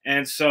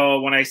 And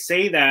so when I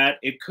say that,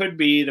 it could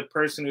be the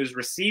person who's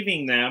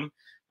receiving them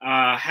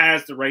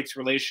has the rights,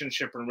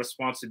 relationship, and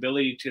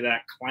responsibility to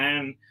that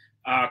clan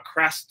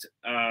crest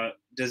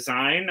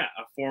design,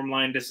 a form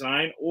line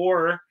design,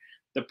 or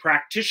the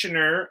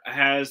practitioner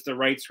has the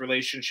rights,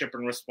 relationship,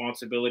 and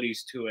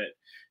responsibilities to it.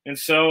 And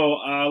so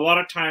a lot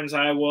of times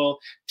I will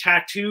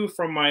tattoo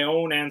from my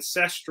own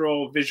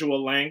ancestral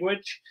visual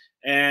language,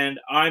 and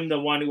I'm the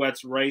one who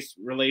has rights,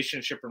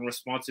 relationship, and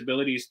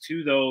responsibilities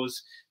to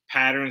those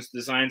patterns,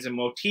 designs, and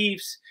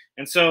motifs.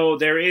 And so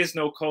there is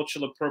no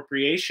cultural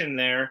appropriation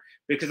there,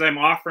 because I'm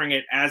offering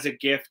it as a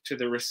gift to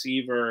the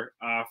receiver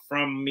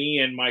from me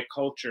and my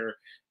culture.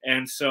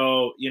 And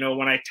so, you know,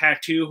 when I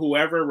tattoo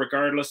whoever,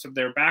 regardless of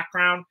their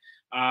background,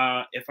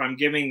 if I'm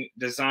giving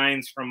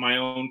designs from my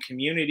own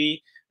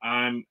community,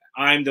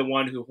 I'm the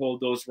one who hold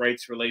those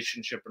rights,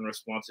 relationship, and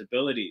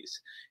responsibilities.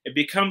 It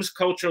becomes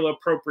cultural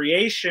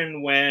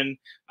appropriation when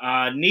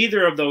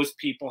neither of those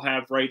people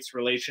have rights,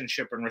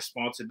 relationship, and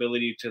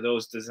responsibility to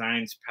those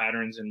designs,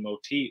 patterns, and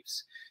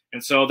motifs.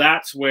 And so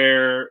that's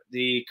where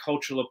the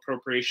cultural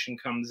appropriation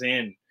comes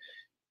in.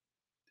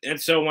 And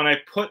so when I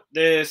put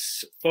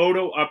this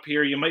photo up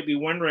here, you might be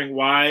wondering,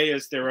 why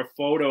is there a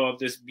photo of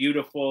this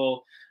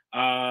beautiful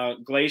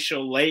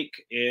glacial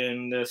lake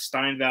in the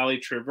Stein Valley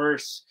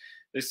Traverse?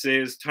 This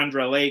is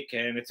Tundra Lake,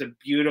 and it's a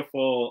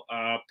beautiful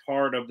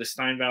part of the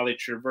Stein Valley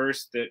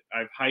Traverse that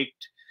I've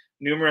hiked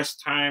numerous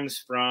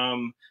times,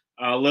 from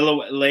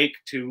Lillooet Lake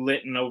to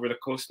Lytton over the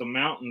coastal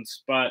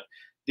mountains. But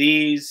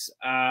these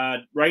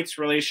rights,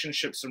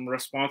 relationships, and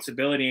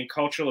responsibility and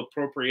cultural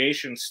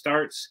appropriation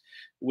starts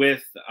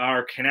with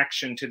our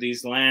connection to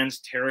these lands,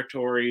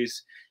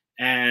 territories,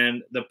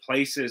 and the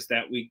places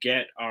that we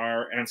get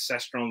our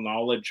ancestral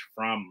knowledge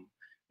from.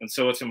 And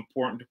so it's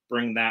important to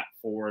bring that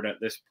forward at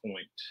this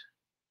point.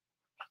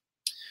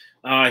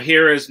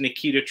 Here is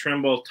Nikita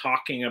Trimble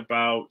talking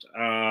about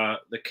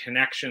the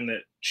connection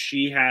that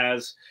she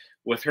has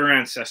with her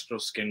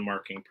ancestral skin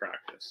marking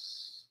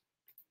practice.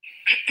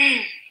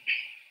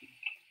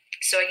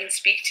 So I can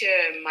speak to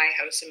my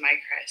house and my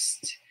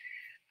crest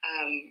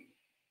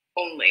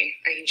only.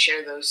 I can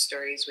share those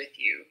stories with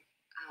you.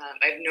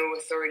 I have no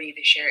authority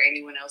to share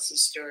anyone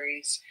else's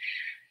stories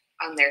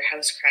on their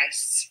house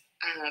crests.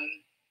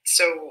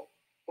 So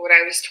what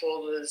I was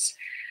told was,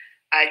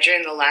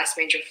 during the last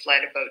major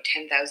flood about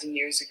 10,000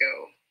 years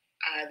ago,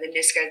 the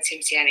Nisga'a,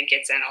 Tsimshian, and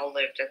Gitxsan all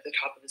lived at the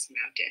top of this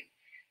mountain.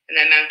 And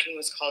that mountain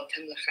was called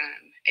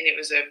Nlaka'pamux. And it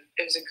was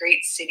a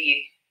great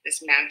city,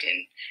 this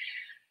mountain.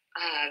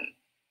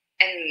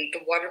 And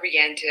the water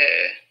began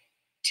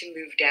to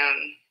move down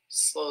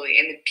slowly,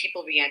 and the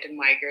people began to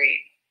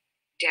migrate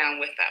down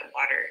with that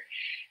water.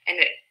 And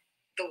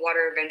the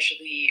water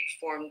eventually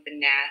formed the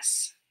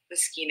Nass, the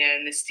Skeena,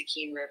 and the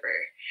Stikine River.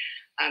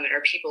 and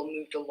our people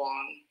moved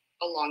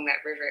along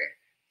that river.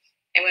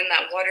 And when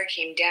that water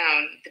came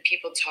down, the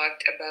people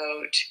talked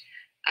about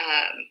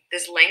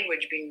this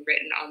language being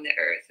written on the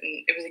earth,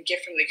 and it was a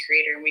gift from the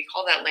Creator, and we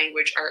call that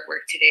language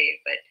artwork today.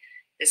 But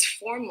this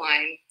form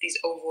line, these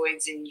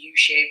ovoids and U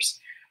shapes,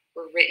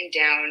 were written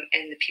down,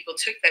 and the people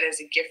took that as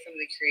a gift from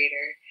the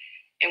Creator.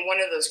 And one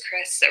of those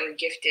crests that were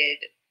gifted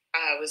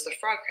was the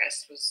frog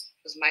crest, was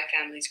my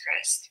family's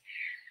crest.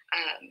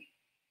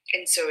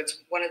 And so it's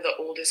one of the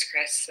oldest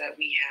crests that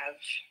we have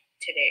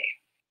today.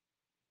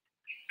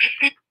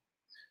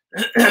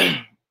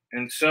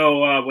 And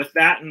so with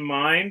that in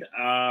mind,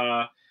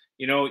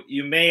 you know,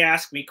 you may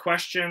ask me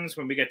questions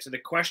when we get to the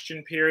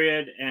question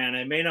period, and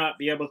I may not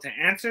be able to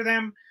answer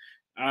them,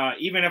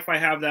 even if I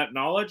have that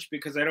knowledge,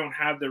 because I don't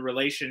have the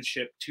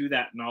relationship to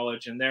that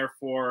knowledge. And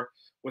therefore,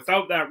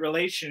 without that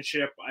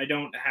relationship, I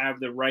don't have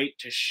the right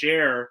to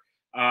share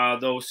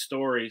those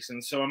stories.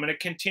 And so I'm going to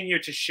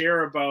continue to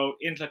share about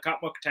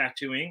Nlaka'pamux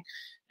tattooing.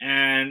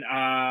 And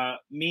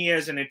me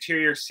as an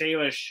interior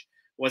Salish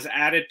was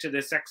added to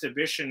this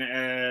exhibition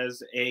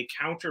as a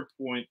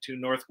counterpoint to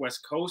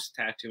Northwest Coast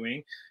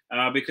tattooing,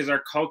 because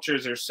our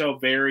cultures are so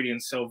varied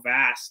and so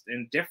vast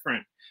and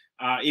different,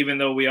 even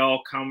though we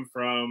all come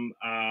from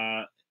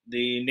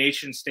the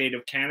nation state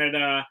of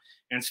Canada,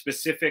 and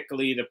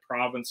specifically the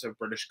province of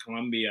British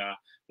Columbia,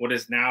 what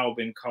has now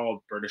been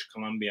called British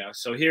Columbia.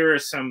 So here are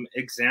some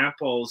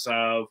examples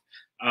of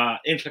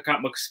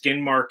Nlaka'pamux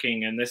skin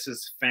marking, and this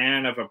is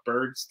fan of a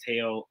bird's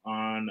tail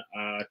on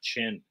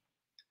chin.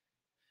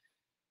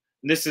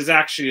 This is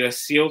actually a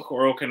silk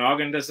or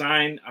Okanagan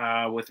design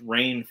with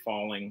rain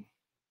falling.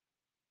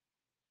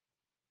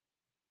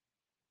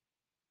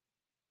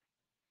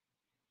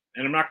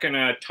 And I'm not going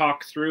to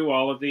talk through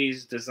all of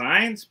these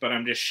designs, but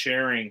I'm just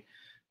sharing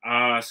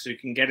so you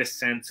can get a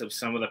sense of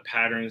some of the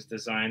patterns,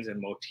 designs, and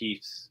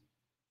motifs.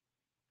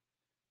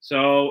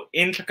 So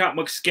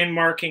Nlaka'pamux skin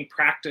marking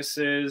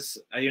practices,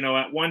 you know,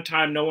 at one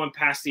time, no one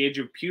past the age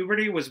of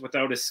puberty was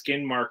without a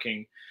skin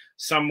marking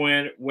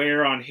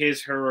somewhere on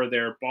his, her, or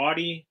their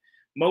body.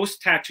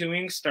 Most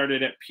tattooing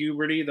started at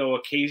puberty, though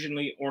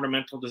occasionally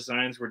ornamental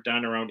designs were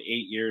done around 8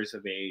 years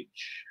of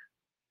age.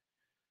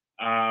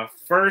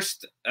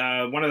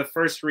 One of the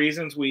first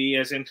reasons we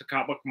as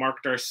Nlaka'pamux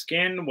marked our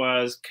skin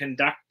was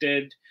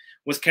connected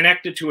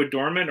to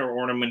adornment or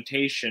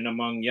ornamentation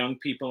among young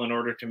people in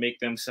order to make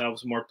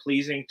themselves more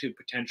pleasing to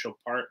potential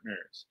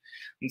partners.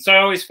 And so I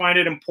always find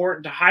it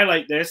important to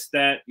highlight this,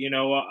 that, you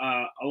know,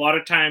 a lot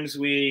of times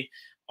we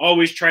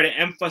always try to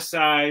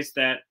emphasize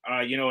that,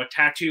 you know, a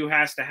tattoo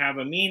has to have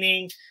a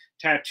meaning.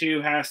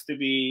 Tattoo has to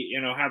be, you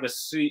know, have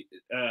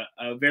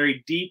a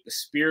very deep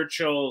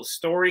spiritual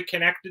story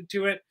connected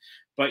to it.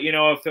 But, you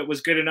know, if it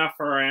was good enough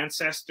for our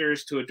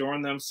ancestors to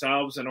adorn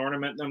themselves and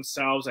ornament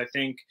themselves, I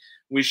think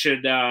we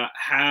should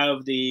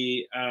have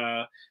the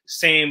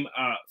same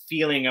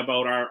feeling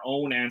about our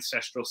own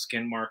ancestral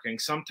skin marking.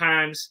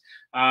 Sometimes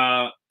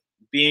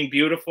being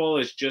beautiful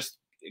is just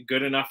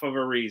good enough of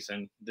a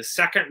reason. The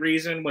second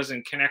reason was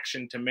in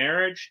connection to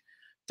marriage.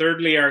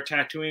 Thirdly, our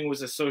tattooing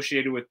was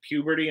associated with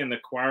puberty and the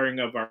acquiring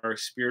of our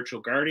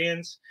spiritual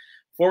guardians.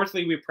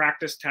 Fourthly, we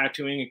practiced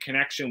tattooing in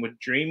connection with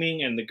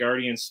dreaming and the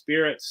guardian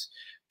spirits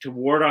to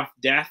ward off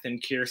death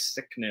and cure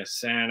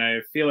sickness. And I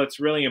feel it's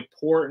really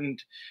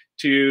important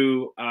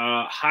to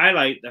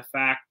highlight the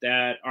fact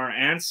that our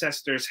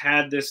ancestors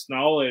had this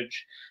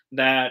knowledge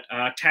that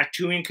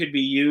tattooing could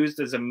be used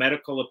as a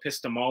medical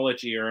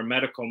epistemology or a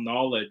medical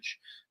knowledge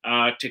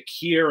to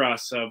cure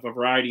us of a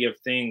variety of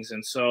things.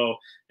 And so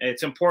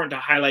it's important to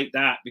highlight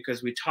that,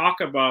 because we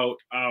talk about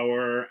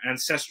our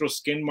ancestral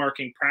skin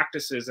marking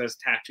practices as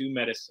tattoo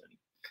medicine.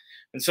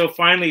 And so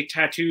finally,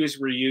 tattoos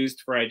were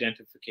used for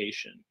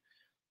identification.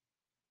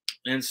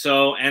 And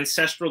so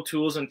ancestral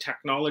tools and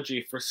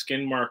technology for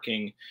skin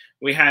marking.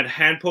 We had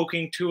hand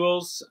poking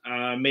tools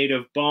made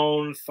of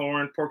bone,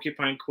 thorn,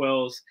 porcupine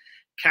quills,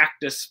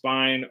 cactus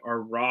spine,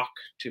 or rock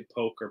to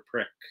poke or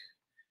prick.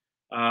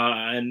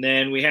 And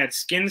then we had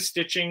skin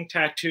stitching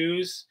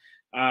tattoos,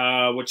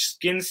 which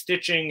skin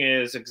stitching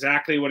is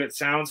exactly what it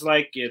sounds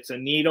like. It's a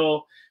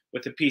needle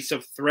with a piece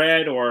of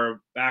thread,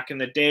 or back in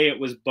the day, it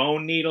was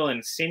bone needle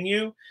and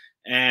sinew.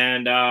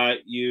 And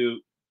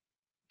you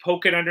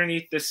poke it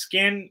underneath the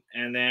skin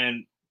and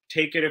then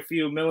take it a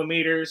few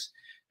millimeters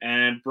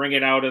and bring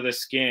it out of the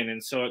skin.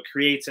 And so it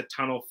creates a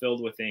tunnel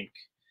filled with ink.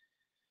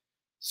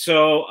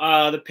 So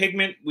the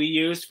pigment we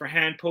used for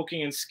hand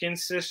poking and skin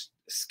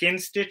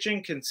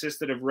stitching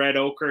consisted of red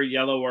ochre,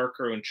 yellow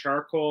ochre, and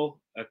charcoal.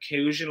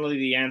 Occasionally,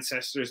 the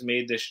ancestors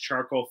made this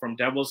charcoal from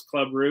devil's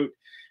club root,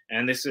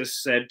 and this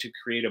is said to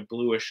create a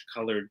bluish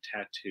colored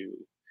tattoo.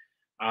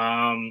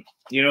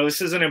 You know,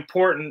 this is an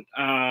important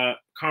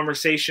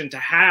conversation to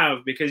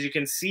have, because you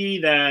can see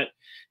that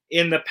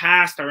in the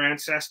past, our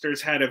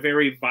ancestors had a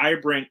very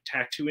vibrant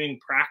tattooing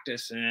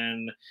practice,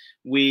 and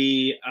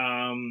we,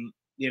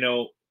 you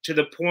know, to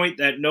the point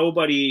that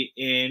nobody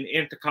in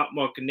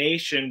Nlaka'pamux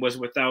Nation was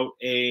without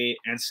a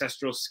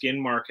ancestral skin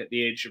mark at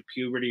the age of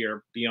puberty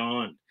or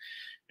beyond.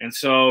 And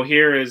so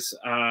here is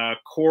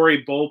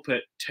Corey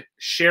Bulpett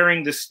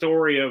sharing the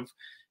story of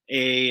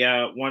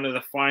one of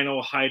the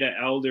final Haida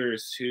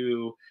elders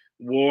who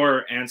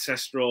wore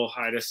ancestral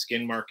Haida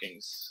skin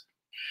markings.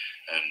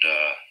 And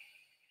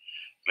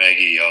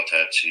Maggie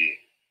Yaltatsi,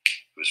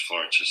 who was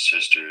Florence's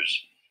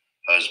sister's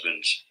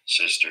husband's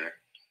sister,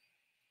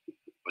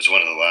 was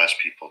one of the last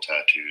people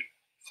tattooed,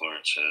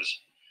 Florence says.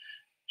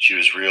 She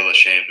was real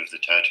ashamed of the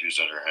tattoos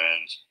on her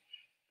hands.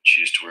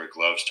 She used to wear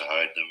gloves to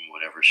hide them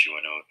whenever she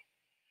went out.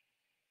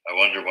 I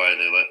wonder why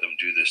they let them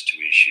do this to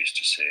me, she used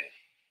to say.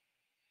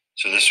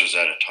 So this was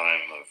at a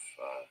time of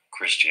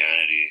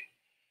Christianity,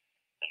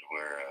 and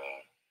where,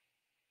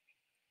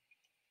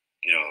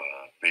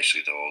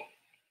 basically the old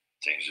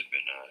things had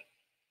been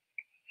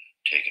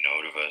taken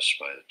out of us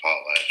by the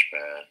potlatch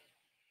ban,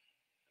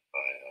 by,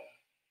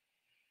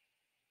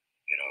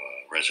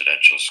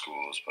 residential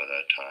schools by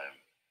that time.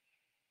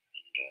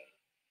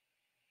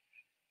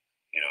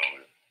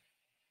 And,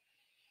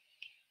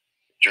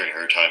 during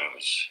her time, it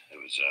was they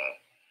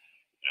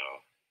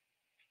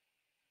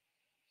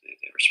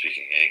were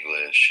speaking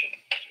English, and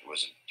it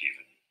wasn't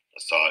even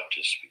a thought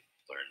to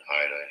learn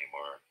Haida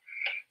anymore.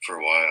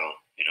 For a while,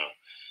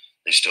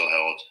 they still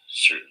held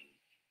certain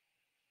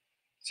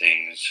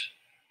things.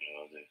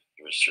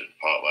 There was certain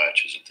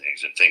potlatches and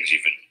things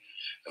even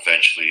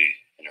eventually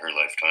in her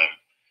lifetime.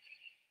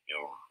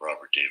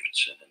 Robert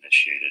Davidson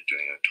initiated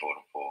doing a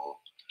totem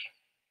pole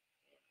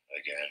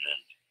again,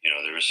 and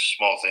there was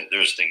small things.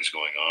 There was things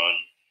going on.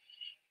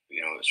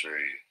 It was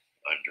very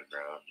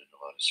underground in a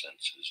lot of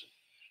senses, and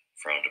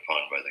frowned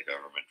upon by the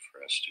government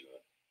for us to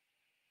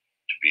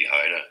be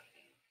Haida,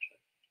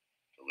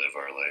 to live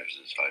our lives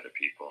as Haida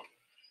people.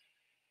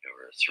 They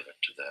were a threat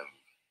to them,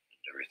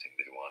 and everything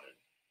they wanted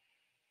to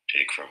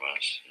take from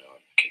us, and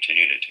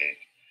continue to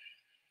take.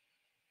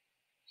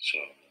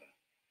 So,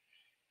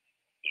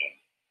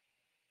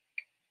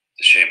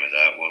 the shame of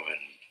that woman,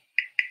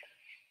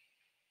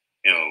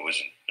 it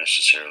wasn't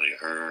necessarily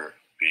her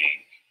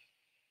being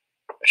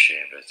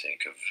ashamed, I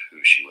think, of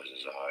who she was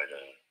as a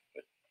Haida,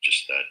 but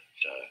just that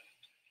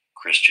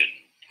Christian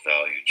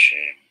valued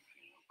shame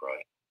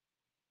brought.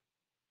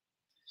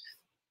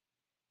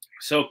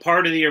 So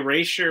part of the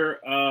erasure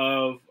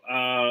of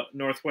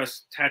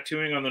Northwest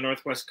tattooing on the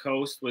Northwest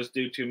coast was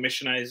due to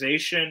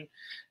missionization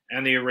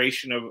and the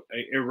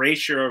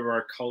erasure of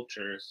our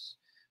cultures.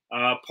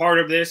 Part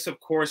of this,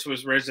 of course,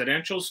 was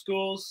residential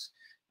schools.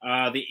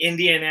 The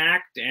Indian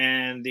Act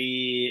and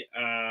the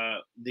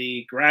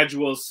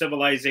Gradual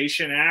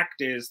Civilization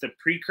Act is the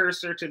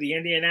precursor to the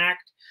Indian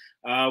Act,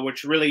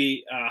 which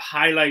really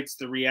highlights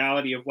the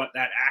reality of what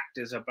that act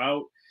is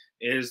about,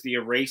 is the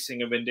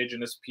erasing of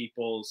Indigenous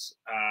peoples,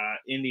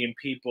 Indian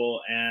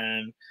people,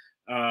 and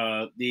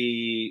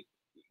the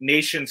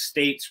nation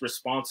state's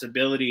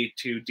responsibility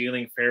to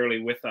dealing fairly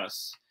with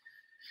us.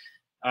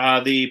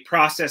 The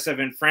process of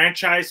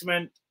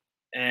enfranchisement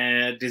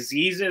and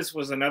diseases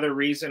was another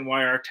reason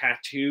why our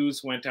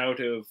tattoos went out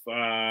of,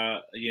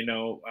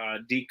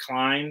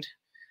 declined.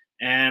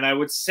 And I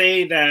would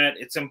say that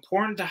it's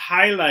important to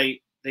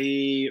highlight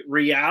the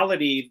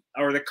reality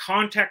or the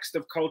context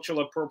of cultural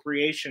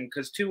appropriation,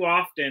 because too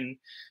often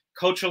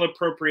cultural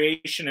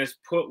appropriation is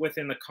put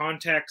within the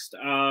context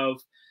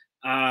of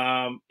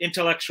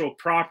intellectual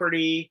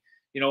property,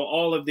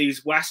 all of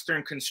these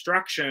Western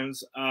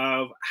constructions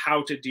of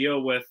how to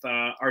deal with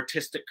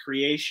artistic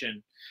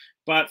creation.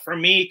 But for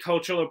me,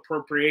 cultural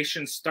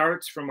appropriation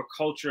starts from a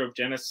culture of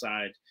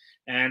genocide.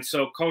 And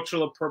so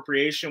cultural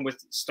appropriation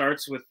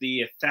starts with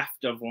the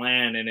theft of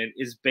land, and it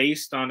is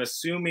based on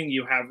assuming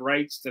you have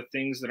rights to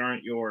things that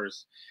aren't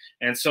yours.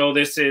 And so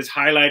this is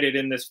highlighted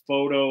in this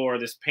photo or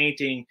this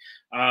painting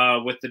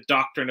with the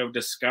doctrine of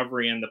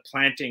discovery and the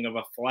planting of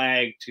a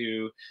flag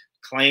to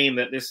claim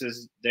that this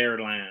is their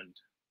land.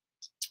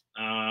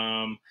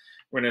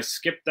 We're going to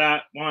skip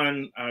that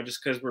one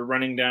just because we're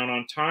running down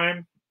on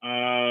time.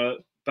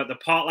 But the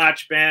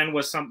potlatch ban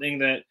was something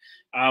that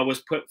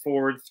was put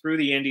forward through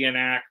the Indian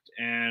Act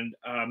and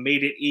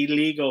made it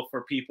illegal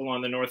for people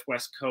on the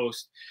Northwest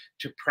coast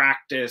to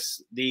practice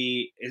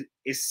the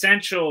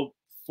essential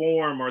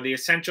form or the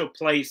essential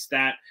place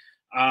that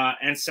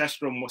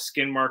ancestral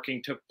skin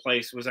marking took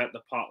place was at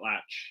the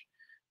potlatch.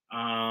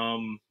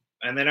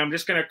 And then I'm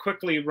just going to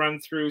quickly run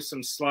through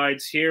some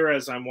slides here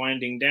as I'm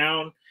winding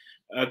down.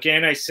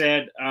 Again, I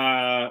said,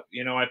 I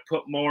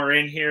put more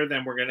in here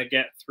than we're going to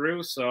get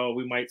through, so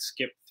we might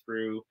skip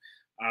through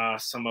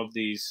some of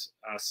these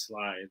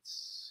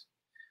slides.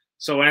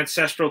 So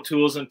ancestral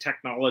tools and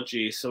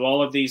technology. So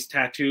all of these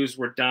tattoos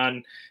were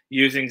done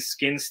using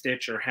skin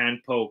stitch or hand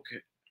poke.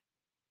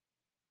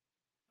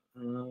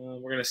 We're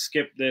going to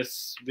skip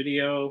this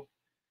video.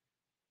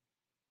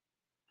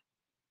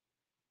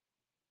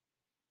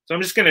 So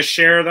I'm just going to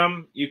share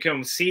them. You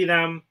can see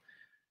them,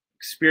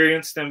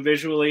 experience them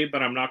visually,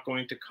 but I'm not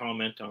going to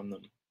comment on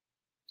them.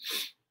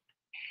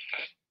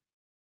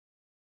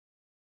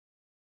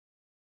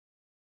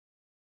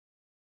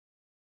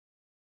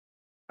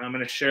 I'm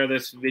going to share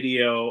this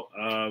video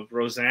of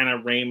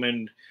Rosanna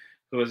Raymond,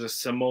 who is a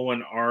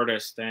Samoan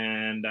artist,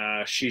 and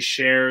she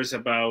shares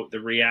about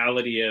the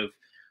reality of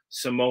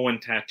Samoan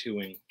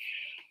tattooing.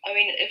 I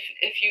mean,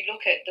 if you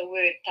look at the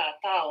word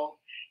tātau,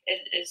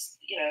 it is,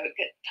 you know,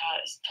 ta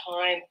is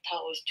time,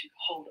 tau is to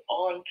hold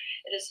on.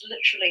 It is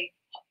literally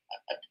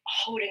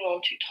holding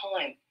on to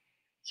time.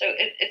 So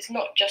it's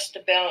not just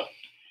about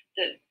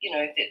the, you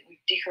know, that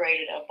we've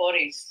decorated our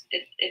bodies.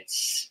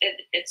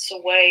 It's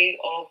a way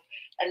of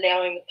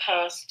allowing the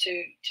past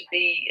to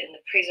be in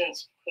the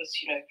present,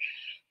 because, you know,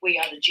 we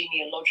are the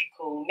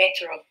genealogical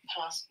matter of the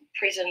past and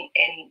present,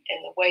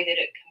 and the way that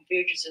it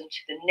converges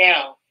into the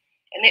now.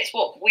 And that's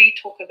what we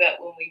talk about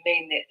when we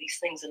mean that these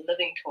things are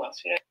living to us.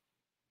 You know,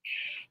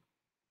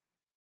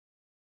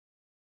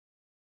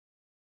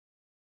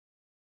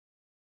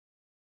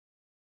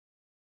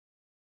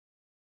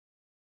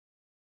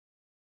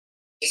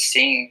 just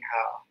seeing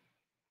how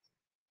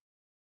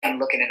I'm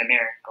looking in the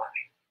mirror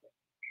going,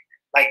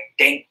 like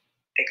they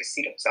could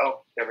see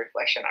themselves, their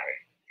reflection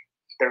already,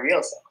 the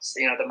real selves,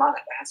 you know, the mana,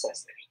 the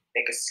ancestors.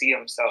 They could see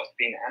themselves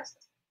being the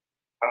ancestors.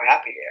 How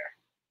happy they are.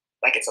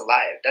 Like it's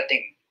alive. That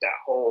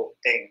whole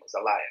thing was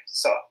alive.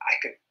 So I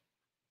could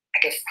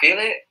feel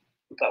it,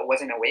 but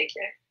wasn't awake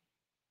yet.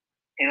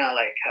 You know,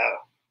 like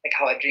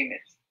how a dream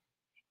is.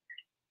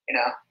 You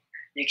know,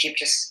 you keep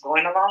just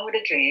going along with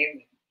a dream,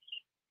 you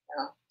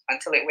know,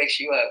 until it wakes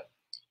you up.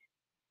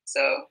 So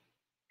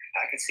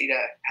I could see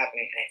that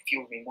happening, and it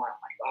fueled me more. I'm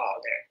like,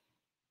 oh, there.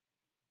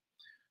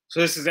 So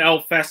this is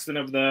El Festin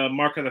of the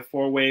Mark of the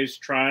Four Waves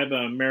tribe,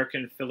 an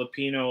American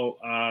Filipino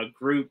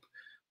group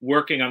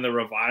working on the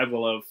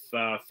revival of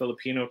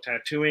Filipino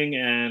tattooing.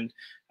 And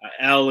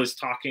El is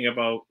talking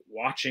about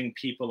watching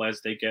people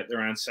as they get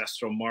their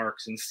ancestral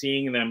marks and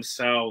seeing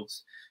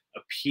themselves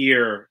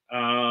appear.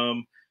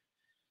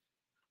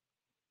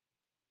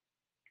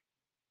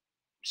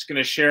 Just going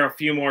to share a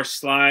few more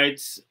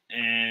slides,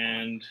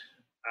 and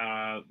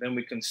then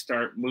we can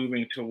start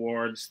moving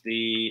towards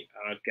the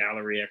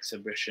gallery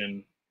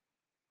exhibition.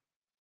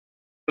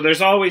 So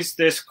there's always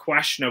this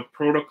question of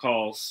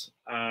protocols.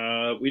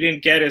 We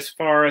didn't get as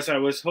far as I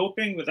was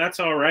hoping, but that's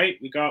all right.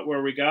 We got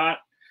where we got.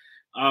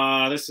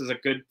 This is a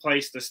good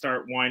place to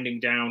start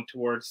winding down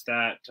towards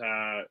that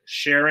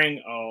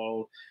sharing.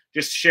 I'll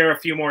just share a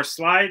few more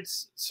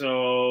slides.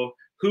 So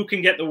who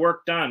can get the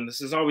work done? This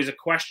is always a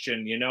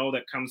question, you know,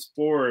 that comes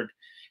forward.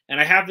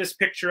 And I have this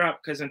picture up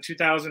because in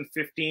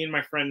 2015,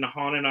 my friend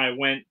Nahan and I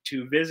went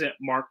to visit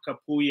Mark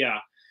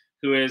Kapuya,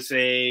 who is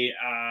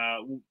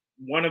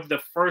one of the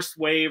first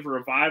wave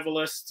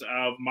revivalists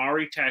of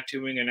Maori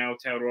tattooing in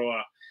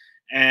Aotearoa.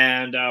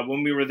 And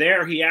when we were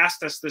there, he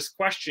asked us this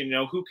question, you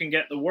know, who can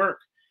get the work?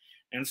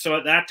 And so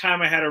at that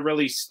time, I had a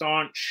really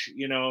staunch,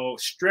 you know,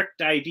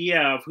 strict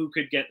idea of who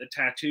could get the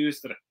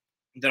tattoos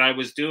that I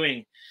was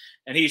doing.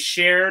 And he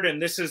shared,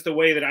 and this is the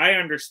way that I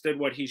understood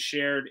what he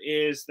shared,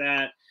 is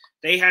that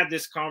they had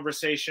this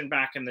conversation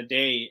back in the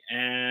day.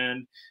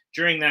 And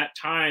during that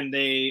time,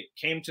 they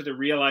came to the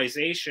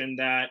realization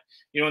that,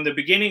 you know, in the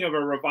beginning of a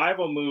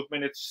revival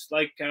movement, it's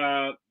like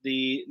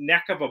the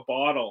neck of a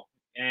bottle.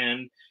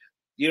 And,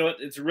 you know,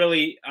 it's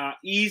really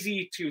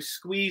easy to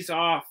squeeze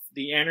off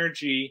the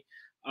energy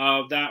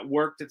of that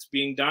work that's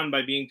being done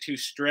by being too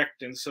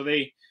strict. And so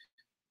they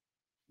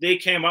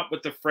came up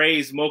with the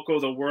phrase "Moko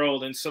the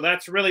world," and so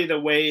that's really the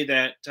way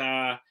that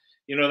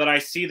you know, that I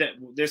see that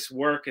this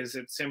work is.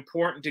 It's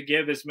important to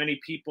give as many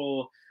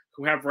people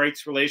who have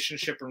rights,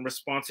 relationship, and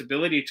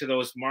responsibility to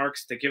those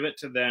marks, to give it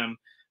to them,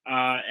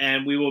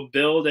 and we will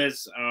build,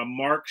 as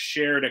Mark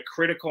shared, a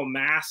critical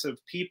mass of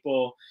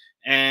people,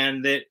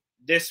 and that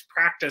this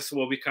practice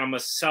will become a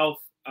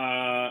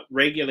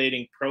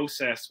self-regulating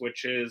process,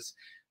 which is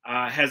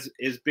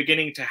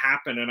beginning to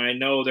happen. And I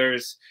know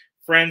there's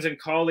friends and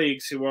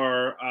colleagues who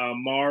are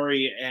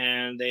Maori,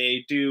 and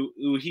they do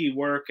uhi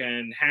work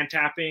and hand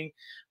tapping,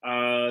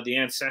 the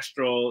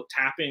ancestral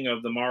tapping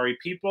of the Maori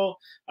people.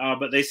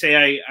 But they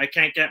say, I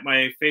can't get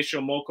my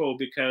facial moko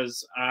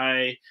because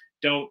I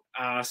don't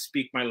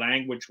speak my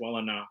language well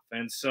enough.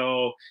 And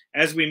so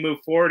as we move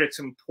forward, it's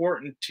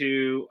important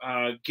to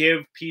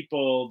give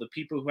people, the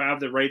people who have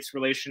the rights,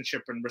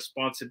 relationship, and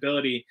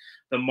responsibility,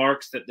 the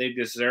marks that they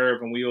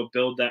deserve. And we will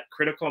build that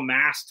critical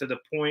mass to the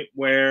point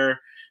where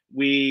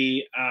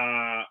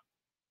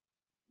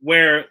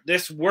where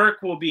this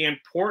work will be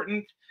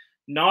important,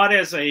 not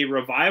as a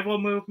revival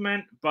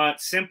movement,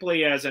 but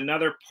simply as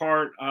another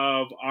part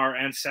of our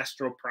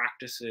ancestral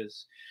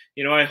practices.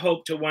 You know, I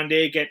hope to one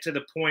day get to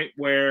the point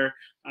where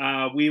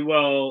we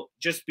will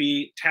just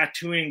be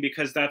tattooing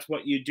because that's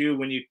what you do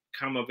when you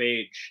come of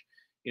age.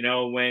 You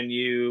know, when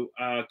you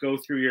go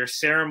through your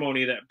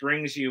ceremony that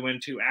brings you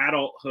into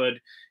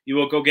adulthood, you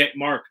will go get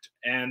marked.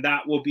 And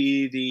that will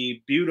be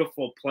the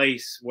beautiful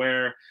place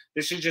where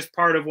this is just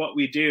part of what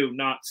we do,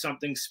 not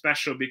something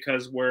special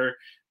because we're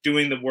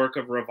doing the work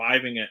of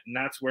reviving it. And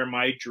that's where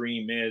my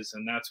dream is.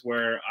 And that's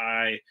where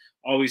I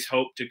always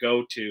hope to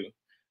go to.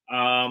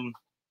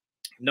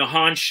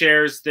 Nahan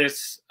shares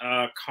this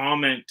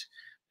comment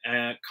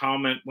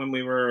when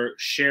we were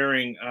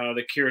sharing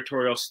the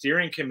curatorial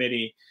steering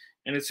committee.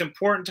 And it's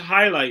important to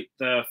highlight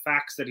the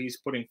facts that he's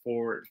putting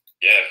forward.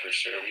 Yeah, for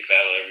sure. We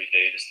battle every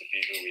day just to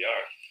be who we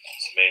are,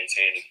 to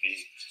maintain and be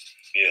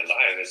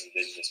alive as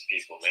Indigenous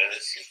people, man.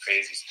 There's some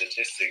crazy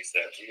statistics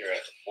that we are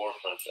at the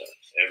forefront of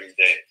every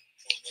day.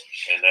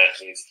 And that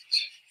needs to,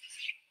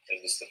 and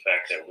just the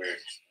fact that we're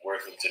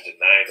working to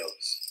deny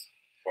those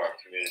for our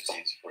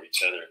communities, for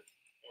each other.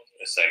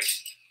 It's like,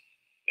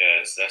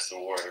 yeah, that's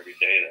the war every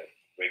day that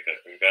we wake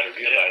up. We've got to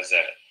realize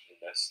that. And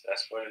that's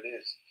what it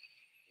is.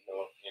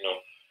 You know,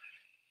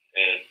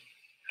 and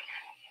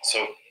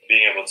so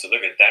being able to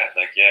look at that,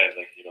 like, yeah,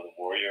 like, you know, the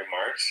warrior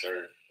marks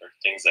or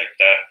things like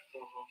that,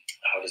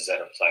 how does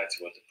that apply to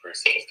what the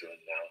person is doing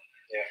now?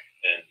 Yeah.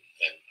 And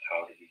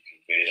how do we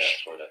convey that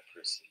for that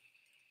person?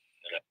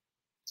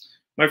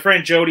 My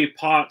friend Jody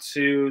Potts,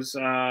 who's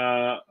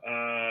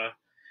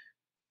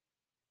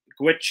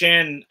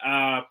Gwich'in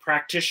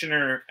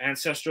practitioner,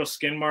 ancestral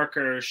skin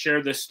marker,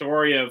 shared the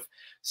story of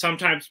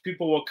sometimes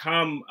people will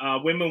come,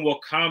 women will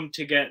come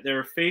to get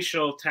their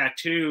facial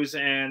tattoos,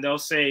 and they'll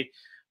say,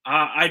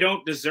 I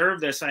don't deserve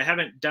this. I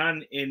haven't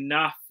done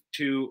enough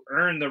to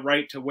earn the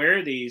right to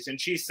wear these. And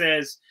she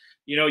says,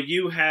 you know,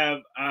 you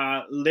have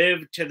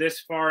lived to this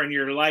far in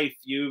your life.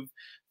 You've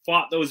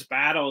fought those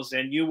battles,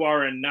 and you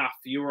are enough.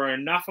 You are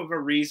enough of a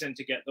reason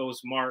to get those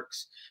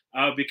marks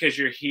because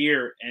you're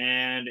here.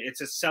 And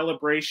it's a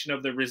celebration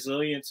of the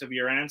resilience of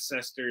your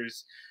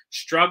ancestors'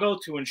 struggle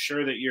to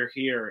ensure that you're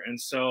here. And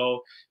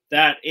so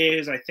that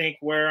is, I think,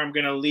 where I'm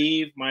going to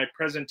leave my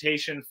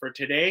presentation for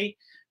today.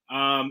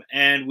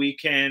 And we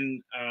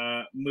can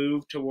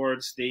move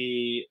towards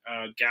the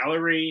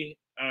gallery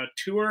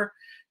tour.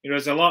 You know,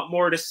 there's a lot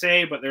more to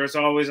say, but there's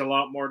always a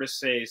lot more to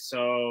say.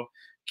 So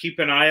keep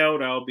an eye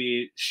out. I'll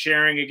be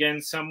sharing again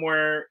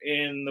somewhere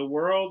in the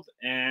world,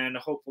 and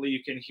hopefully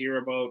you can hear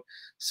about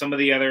some of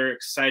the other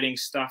exciting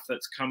stuff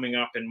that's coming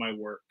up in my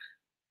work.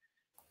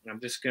 And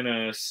I'm just going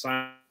to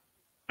sign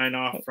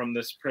off from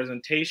this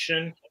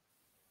presentation.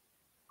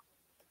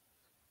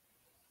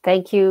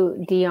 Thank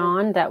you,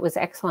 Dion. That was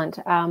excellent.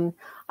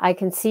 I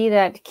can see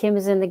that Kim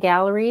is in the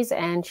galleries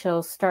and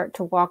she'll start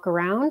to walk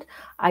around.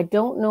 I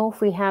don't know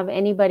if we have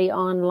anybody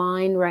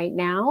online right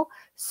now,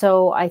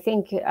 so I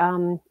think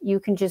you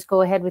can just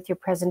go ahead with your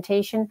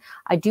presentation.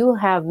 I do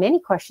have many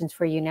questions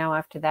for you now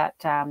after that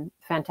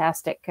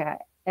fantastic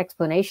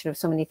explanation of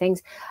so many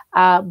things,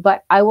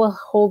 but I will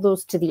hold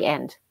those to the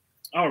end.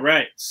 All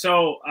right.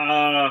 So,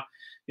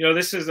 you know,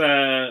 this is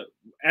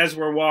as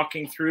we're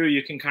walking through,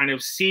 you can kind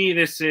of see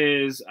this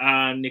is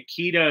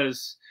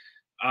Nikita's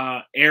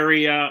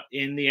area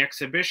in the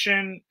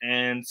exhibition,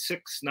 and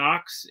Six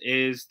Knox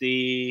is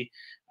the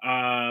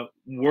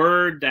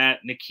word that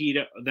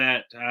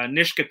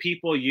Nisga'a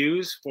people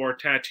use for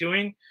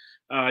tattooing.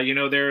 You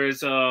know, there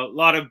is a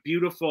lot of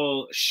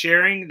beautiful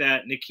sharing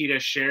that Nikita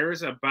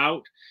shares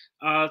about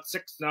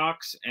Six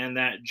Knox and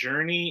that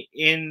journey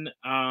in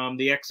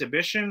the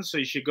exhibition. So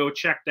you should go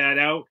check that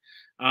out.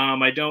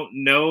 I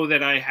don't know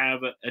that I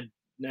have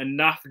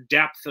enough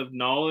depth of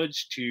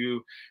knowledge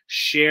to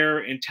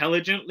share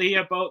intelligently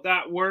about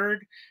that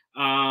word.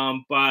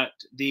 But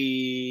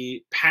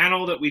the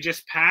panel that we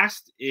just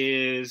passed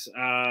is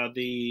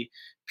the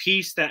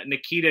piece that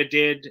Nikita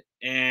did,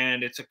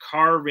 and it's a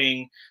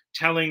carving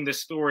telling the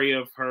story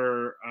of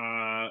her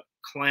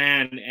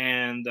clan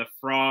and the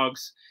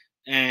frogs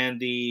and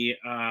the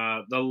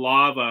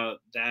lava,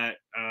 that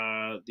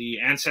the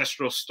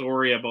ancestral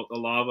story about the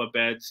lava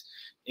beds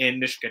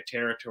in Nisga'a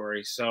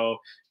territory. So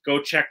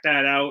go check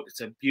that out. It's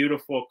a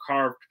beautiful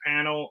carved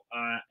panel,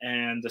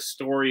 and the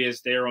story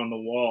is there on the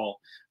wall.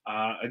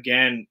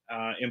 Again,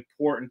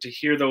 important to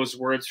hear those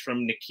words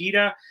from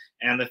Nikita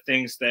and the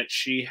things that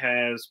she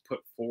has put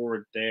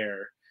forward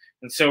there.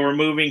 And so we're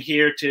moving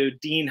here to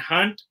Dean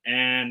Hunt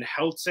and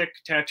Heltzik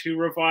Tattoo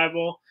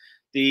Revival.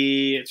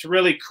 It's a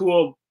really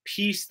cool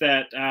piece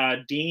that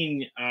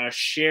Dean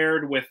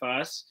shared with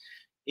us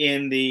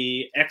in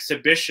the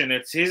exhibition.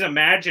 It's his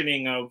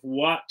imagining of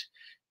what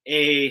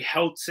a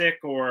Heltzik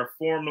or a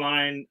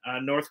Formline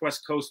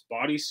Northwest Coast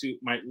bodysuit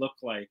might look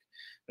like.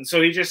 And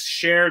so he just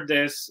shared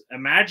this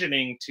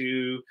imagining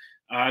to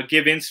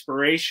give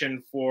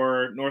inspiration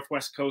for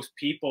Northwest Coast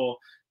people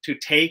to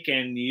take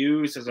and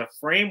use as a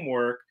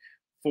framework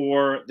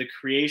for the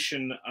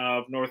creation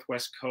of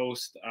Northwest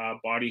Coast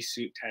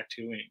bodysuit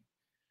tattooing.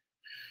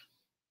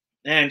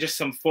 And just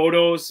some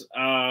photos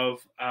of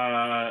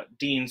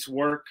Dean's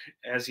work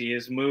as he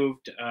has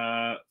moved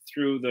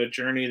through the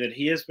journey that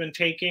he has been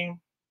taking.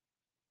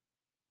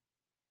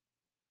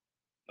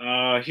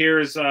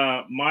 Here's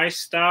my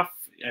stuff.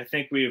 I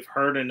think we've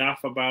heard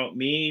enough about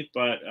me,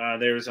 but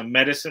there's a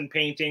medicine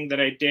painting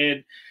that I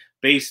did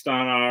based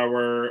on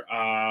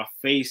our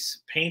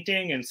face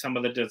painting and some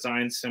of the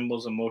design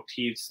symbols and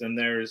motifs. And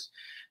there's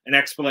an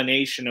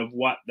explanation of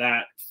what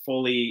that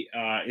fully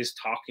is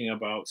talking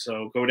about.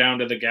 So go down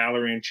to the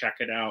gallery and check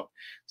it out.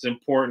 It's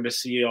important to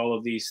see all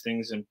of these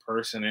things in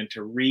person and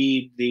to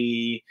read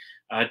the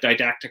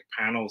didactic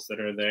panels that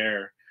are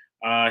there.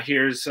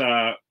 Here's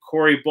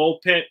Corey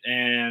Bullpit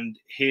and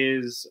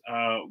his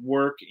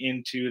work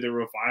into the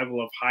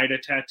revival of Haida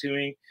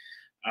tattooing.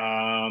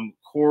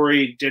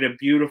 Corey did a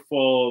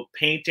beautiful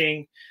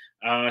painting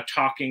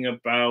talking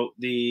about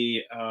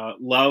the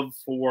love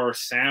for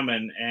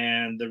salmon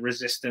and the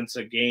resistance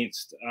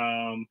against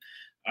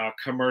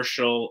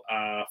commercial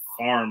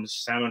farms,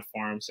 salmon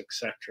farms,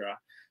 etc.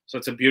 So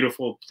it's a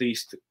beautiful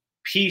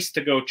piece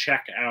to go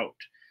check out.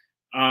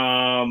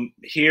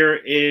 Here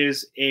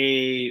is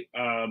a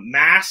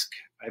mask.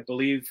 I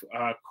believe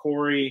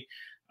Corey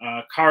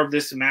carved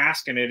this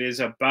mask, and it is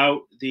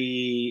about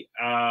the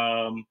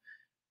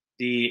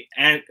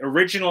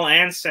original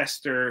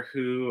ancestor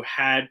who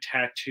had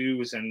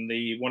tattoos, and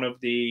one of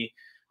the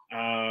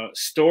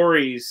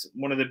stories,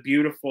 one of the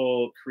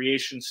beautiful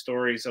creation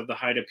stories of the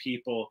Haida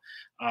people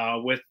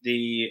with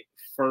the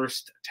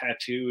first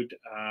tattooed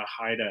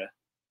Haida.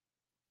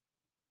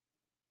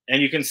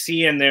 And you can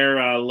see in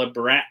there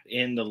libret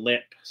in the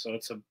lip, so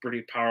it's a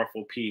pretty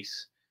powerful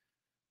piece.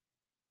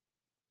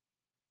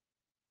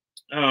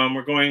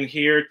 We're going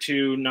here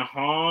to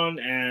Nahan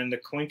and the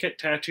Tlingit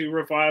Tattoo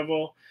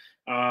Revival.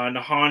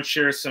 Nahan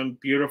shares some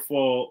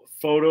beautiful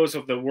photos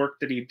of the work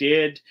that he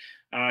did,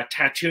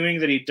 tattooing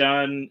that he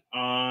done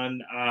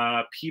on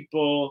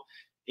people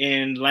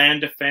in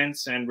land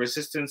defense and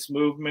resistance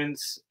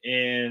movements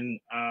in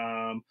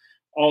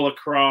all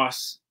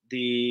across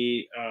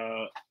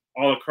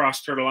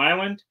Turtle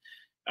Island.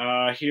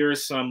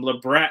 Here's some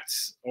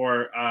librets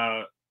or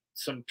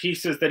some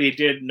pieces that he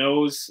did,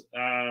 nose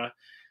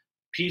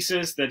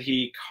pieces that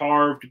he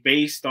carved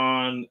based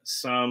on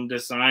some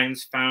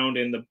designs found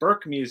in the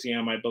Burke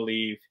Museum, I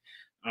believe.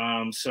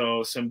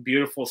 So some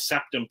beautiful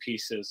septum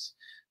pieces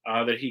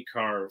that he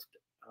carved,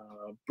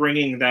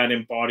 bringing that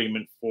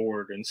embodiment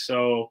forward. And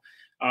so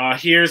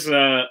here's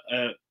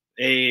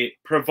a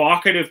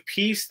provocative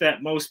piece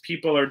that most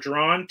people are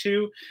drawn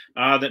to,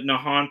 that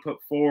Nahan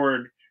put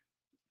forward.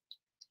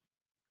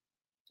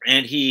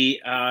 And he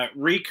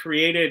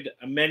recreated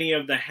many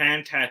of the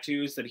hand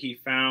tattoos that he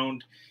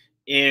found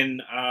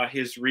in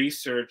his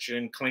research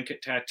in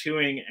Tlingit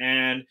tattooing.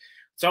 And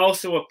it's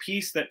also a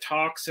piece that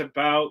talks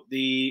about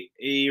the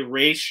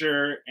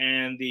erasure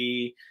and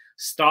the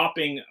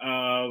stopping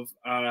of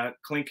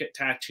Tlingit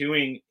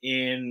tattooing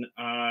in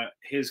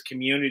his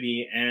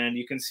community. And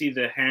you can see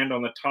the hand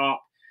on the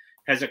top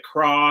has a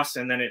cross,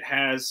 and then it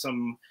has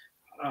some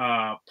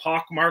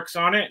pock marks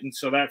on it. And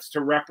so that's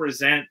to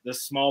represent the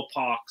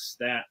smallpox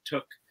that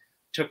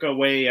took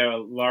away a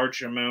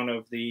large amount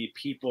of the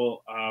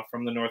people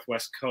from the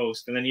Northwest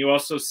Coast. And then you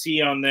also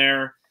see on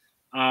there,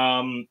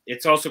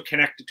 it's also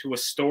connected to a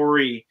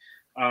story,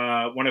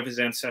 one of his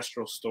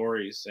ancestral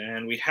stories.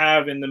 And we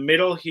have in the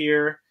middle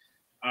here,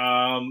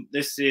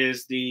 this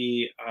is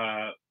the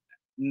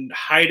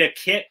Haida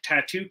kit,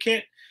 tattoo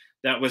kit,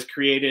 that was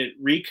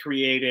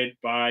recreated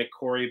by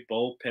Corey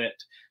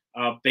Bulpett,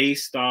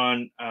 based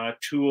on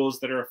tools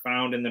that are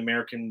found in the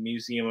American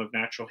Museum of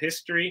Natural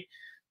History.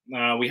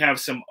 We have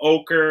some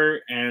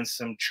ochre and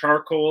some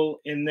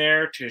charcoal in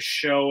there to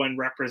show and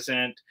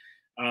represent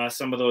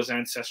some of those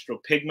ancestral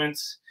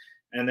pigments.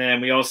 And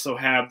then we also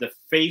have the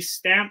face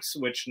stamps,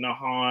 which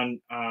Nahan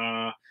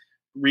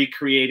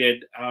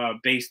recreated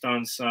based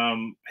on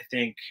some, I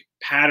think,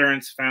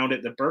 patterns found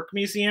at the Burke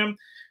Museum.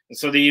 And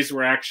so these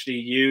were actually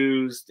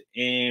used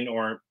in,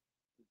 or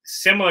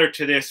similar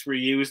to this, were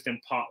used in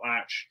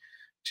potlatch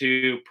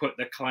to put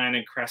the clan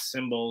and crest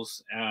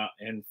symbols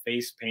and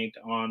face paint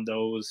on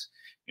those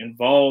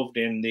involved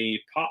in the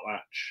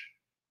potlatch.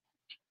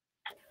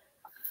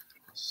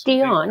 So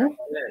Dion,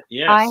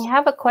 yes. I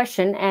have a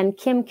question, and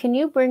Kim, can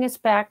you bring us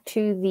back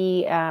to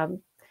the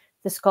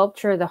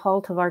sculpture, the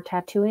Halt of Our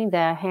Tattooing,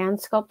 the hand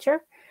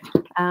sculpture?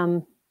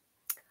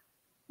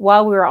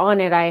 While we were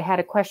on it, I had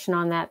a question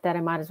on that I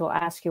might as well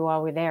ask you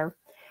while we're there.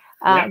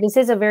 This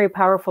is a very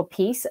powerful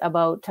piece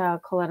about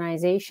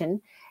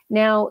colonization.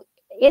 Now,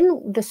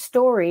 in the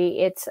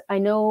story, I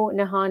know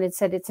Nahan had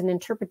said it's an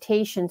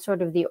interpretation,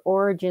 sort of the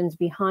origins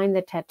behind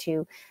the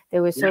tattoo.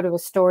 There was sort of a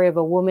story of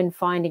a woman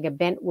finding a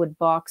bentwood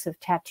box of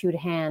tattooed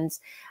hands.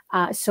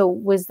 So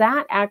was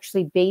that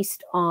actually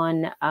based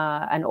on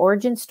an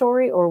origin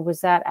story, or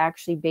was that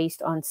actually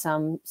based on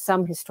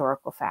some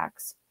historical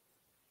facts?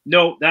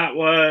 No,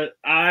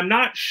 I'm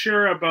not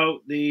sure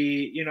about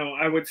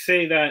I would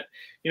say that,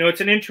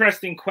 it's an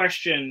interesting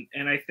question.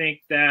 And I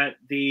think that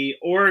the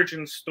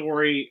origin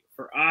story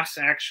for us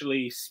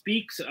actually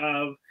speaks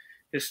of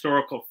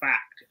historical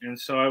fact. And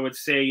so I would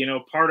say,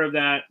 part of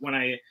that, when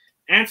I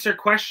answer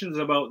questions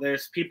about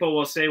this, people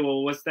will say,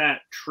 well, was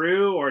that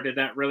true, or did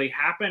that really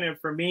happen? And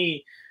for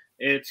me,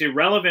 it's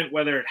irrelevant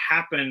whether it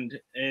happened.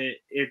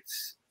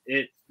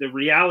 The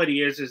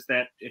reality is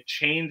that it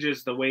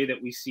changes the way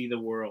that we see the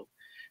world.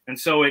 And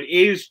so it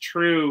is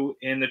true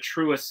in the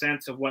truest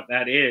sense of what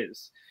that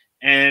is.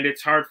 And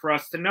it's hard for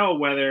us to know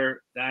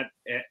whether that,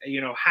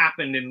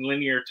 happened in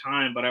linear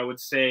time. But I would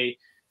say,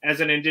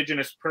 as an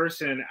Indigenous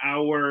person,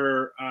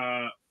 our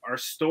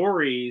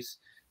stories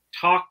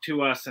talk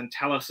to us and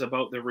tell us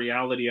about the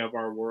reality of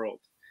our world.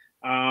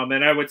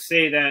 And I would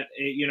say that,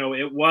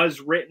 it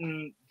was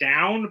written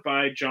down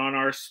by John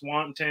R.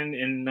 Swanton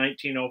in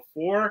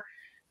 1904,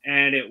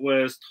 and it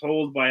was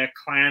told by a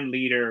clan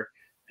leader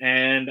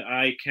and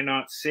I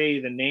cannot say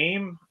the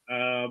name,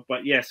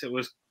 but yes, it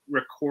was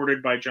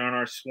recorded by John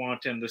R.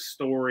 Swanton, the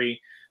story,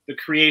 the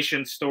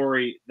creation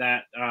story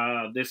that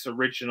this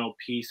original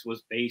piece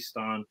was based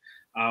on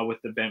with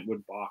the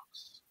bentwood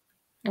box.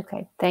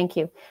 Okay, thank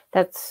you.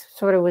 That's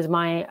sort of was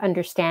my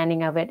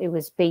understanding of it. It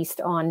was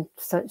based on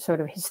sort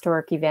of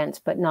historic events,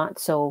 but not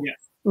so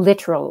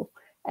literal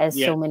as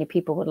so many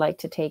people would like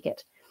to take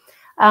it.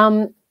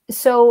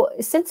 So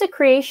since the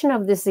creation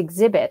of this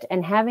exhibit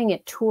and having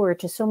it tour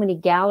to so many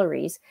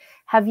galleries,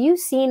 have you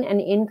seen an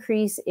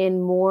increase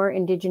in more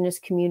Indigenous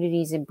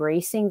communities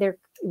embracing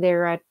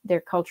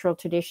their cultural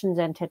traditions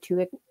and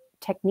tattoo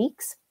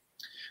techniques?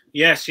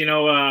 Yes, you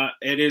know,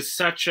 it is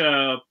such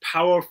a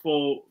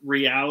powerful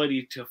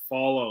reality to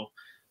follow.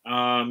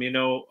 You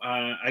know,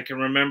 I can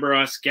remember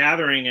us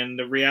gathering, and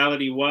the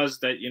reality was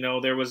that, you know,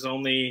 there was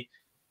only,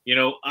 you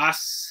know,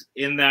 us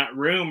in that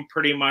room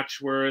pretty much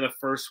were the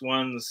first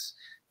ones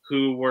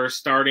who were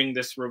starting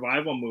this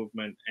revival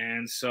movement.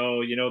 And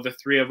so, you know, the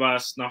three of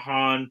us,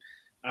 Nahan,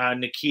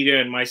 Nikita,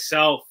 and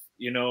myself,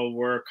 you know,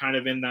 were kind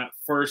of in that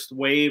first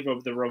wave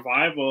of the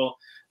revival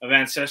of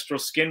ancestral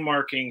skin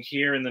marking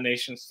here in the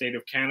nation state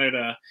of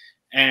Canada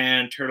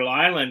and Turtle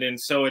Island. And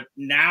so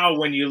now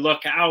when you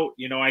look out,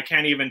 you know, I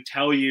can't even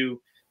tell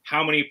you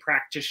how many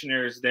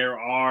practitioners there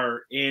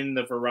are in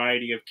the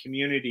variety of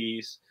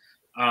communities.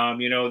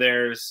 You know,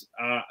 there's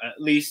at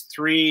least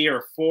 3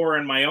 or 4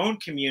 in my own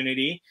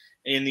community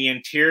in the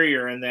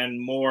interior, and then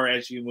more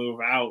as you move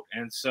out.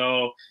 And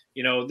so,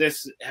 you know,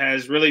 this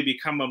has really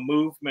become a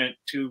movement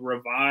to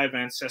revive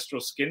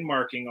ancestral skin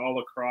marking all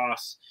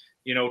across,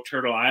 you know,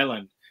 Turtle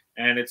Island.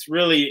 And it's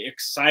really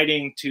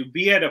exciting to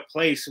be at a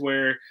place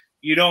where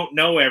you don't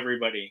know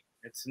everybody.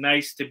 It's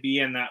nice to be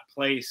in that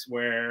place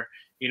where,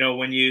 you know,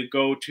 when you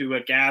go to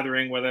a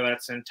gathering, whether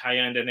that's in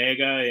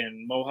Tyendinaga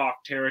in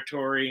Mohawk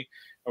territory,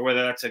 or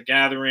whether that's a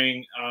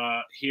gathering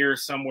here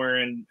somewhere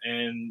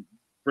in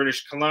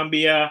British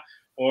Columbia,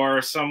 or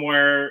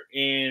somewhere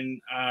in,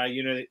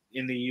 you know,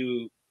 in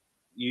the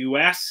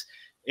U.S.,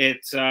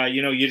 it's,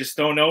 you know, you just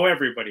don't know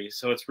everybody.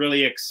 So it's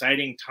really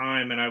exciting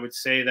time. And I would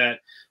say that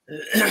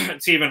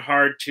it's even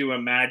hard to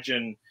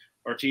imagine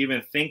or to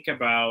even think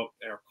about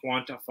or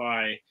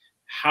quantify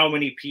how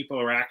many people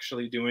are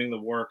actually doing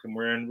the work. And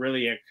we're in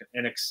really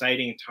an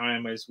exciting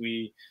time as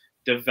we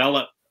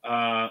develop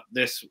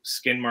this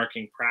skin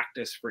marking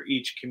practice for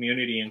each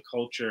community and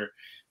culture.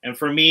 And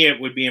for me, it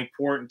would be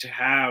important to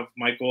have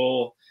my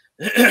goal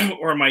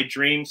or my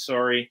dream,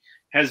 sorry,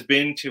 has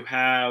been to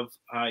have,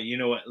 you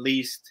know, at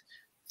least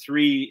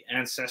 3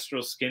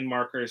 ancestral skin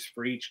markers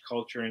for each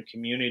culture and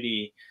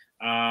community,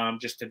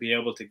 just to be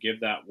able to give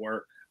that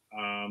work.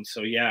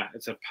 So yeah,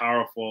 it's a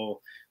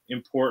powerful,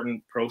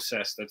 important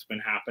process that's been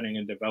happening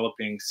and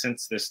developing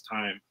since this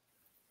time.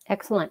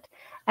 Excellent.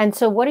 And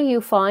so what are you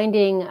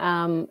finding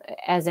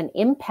as an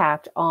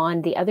impact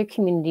on the other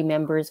community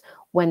members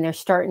when they're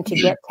starting to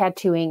get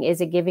tattooing? Is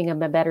it giving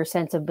them a better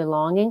sense of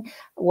belonging?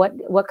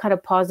 What kind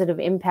of positive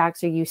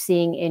impacts are you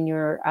seeing in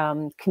your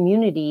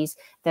communities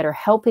that are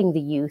helping the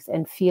youth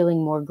and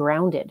feeling more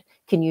grounded?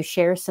 Can you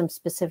share some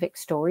specific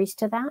stories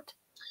to that?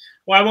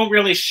 Well, I won't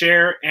really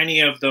share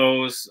any of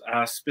those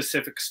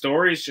specific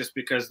stories just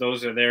because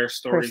those are their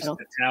stories to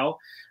tell.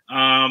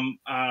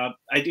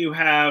 I do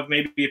have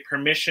maybe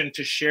permission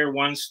to share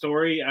one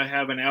story. I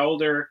have an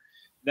elder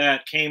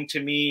that came to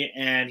me,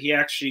 and he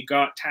actually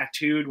got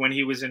tattooed when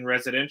he was in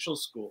residential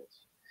schools.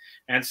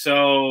 And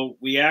so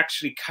we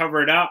actually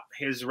covered up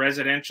his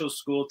residential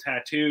school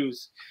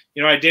tattoos.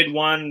 You know, I did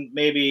one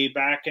maybe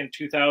back in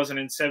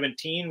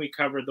 2017. We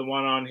covered the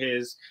one on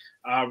his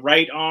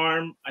right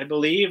arm, I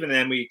believe. And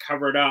then we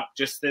covered up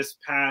just this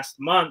past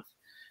month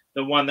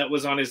the one that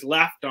was on his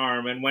left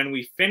arm. And when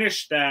we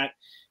finished that,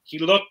 he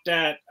looked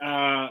at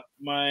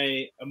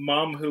my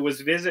mom who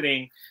was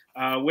visiting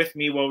with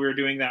me while we were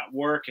doing that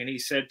work. And he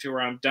said to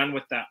her, "I'm done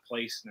with that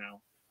place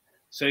now."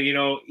 So, you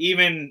know,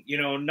 even, you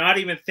know, not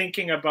even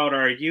thinking about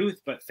our youth,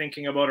 but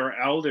thinking about our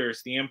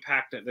elders, the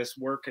impact that this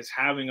work is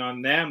having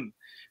on them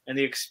and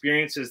the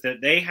experiences that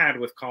they had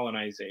with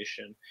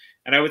colonization.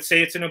 And I would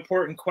say it's an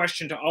important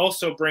question to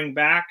also bring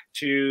back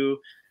to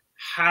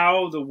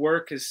how the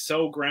work is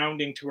so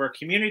grounding to our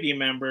community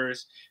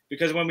members,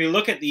 because when we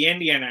look at the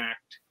Indian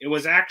Act, it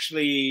was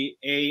actually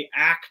an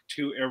act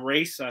to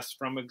erase us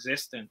from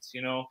existence.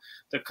 You know,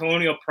 the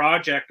colonial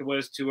project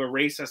was to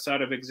erase us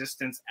out of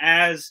existence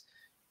as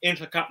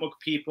Nlaka'pamux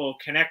people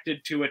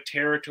connected to a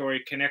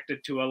territory,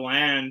 connected to a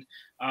land,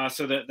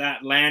 so that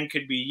that land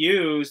could be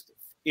used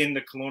in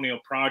the colonial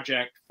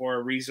project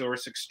for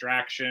resource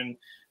extraction,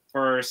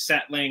 for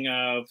settling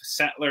of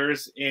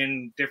settlers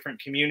in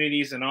different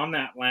communities and on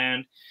that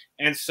land.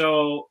 And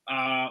so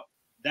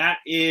that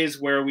is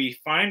where we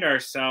find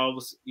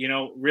ourselves, you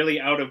know,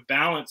 really out of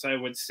balance, I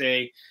would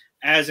say,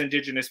 as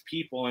Indigenous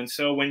people. And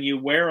so when you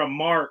wear a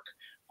mark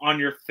on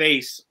your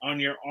face, on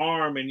your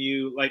arm, and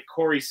you, like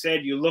Corey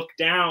said, you look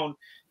down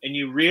and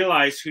you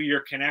realize who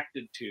you're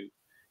connected to.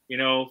 You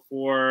know,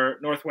 for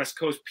Northwest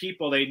Coast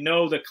people, they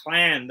know the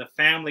clan, the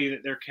family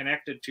that they're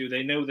connected to.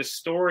 They know the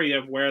story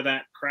of where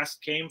that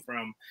crest came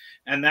from.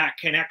 And that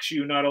connects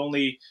you not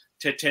only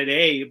to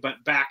today,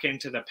 but back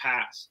into the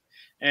past.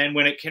 And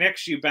when it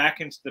connects you back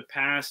into the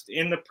past,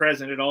 in the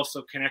present, it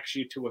also connects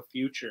you to a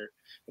future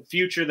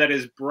that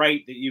is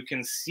bright, that you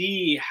can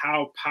see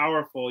how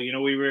powerful. You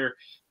know, we were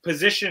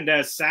positioned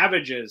as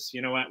savages,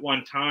 you know, at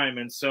one time.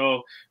 And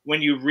so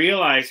when you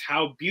realize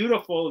how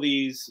beautiful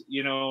these,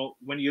 you know,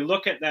 when you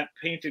look at that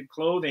painted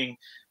clothing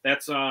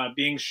that's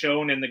being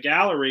shown in the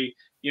gallery,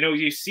 you know,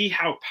 you see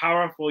how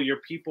powerful your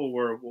people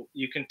were.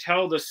 You can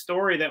tell the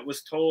story that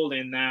was told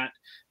in that,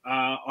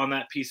 on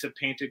that piece of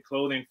painted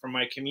clothing from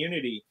my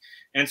community.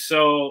 And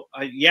so,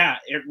 yeah,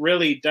 it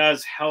really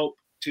does help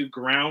to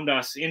ground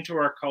us into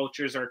our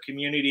cultures, our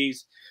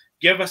communities,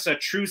 give us a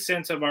true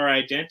sense of our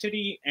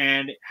identity,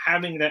 and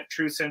having that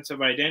true sense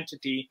of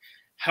identity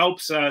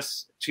helps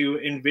us to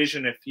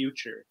envision a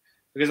future.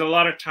 Because a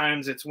lot of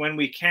times it's when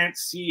we can't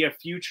see a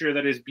future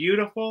that is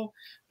beautiful,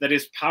 that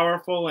is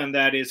powerful, and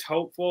that is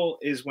hopeful,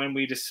 is when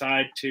we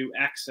decide to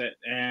exit.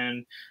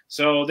 And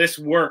so this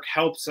work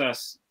helps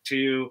us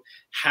to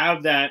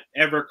have that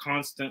ever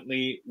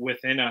constantly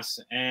within us.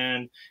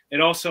 And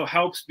it also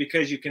helps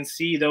because you can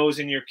see those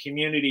in your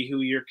community who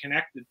you're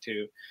connected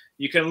to.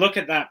 You can look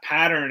at that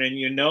pattern and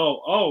you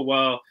know, oh,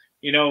 well,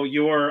 you know,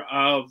 you're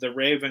of the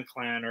Raven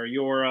clan, or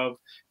you're of,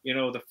 you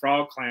know, the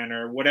Frog clan,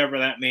 or whatever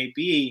that may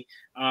be.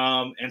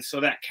 And so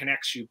that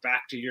connects you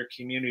back to your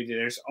community.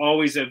 There's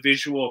always a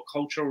visual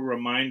cultural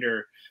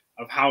reminder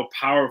of how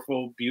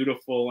powerful,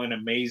 beautiful, and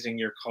amazing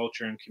your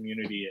culture and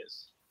community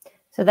is.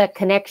 So that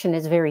connection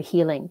is very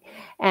healing.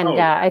 And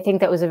I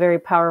think that was a very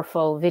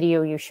powerful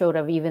video you showed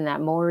of even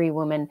that Maori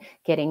woman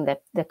getting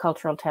the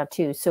cultural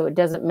tattoo. So it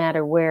doesn't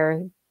matter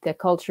where the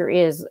culture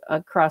is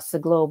across the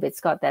globe, it's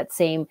got that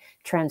same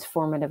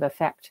transformative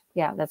effect.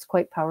 Yeah, that's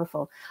quite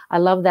powerful. I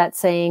love that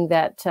saying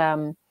that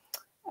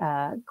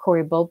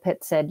Corey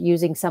Bullpit said,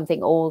 using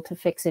something old to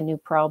fix a new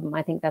problem.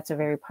 I think that's a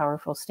very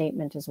powerful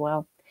statement as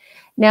well.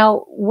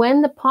 Now,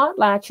 when the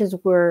potlatches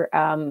were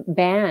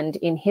banned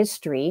in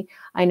history,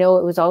 I know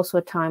it was also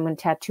a time when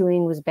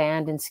tattooing was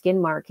banned and skin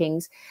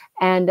markings.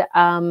 And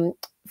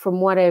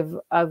from what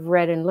I've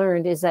read and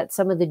learned is that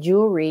some of the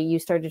jewelry, you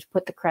started to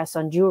put the crest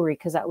on jewelry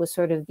because that was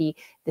sort of the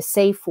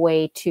safe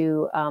way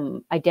to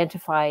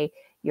identify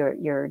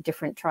your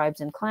different tribes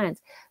and clans.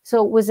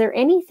 So was there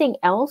anything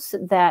else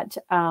that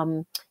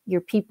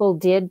your people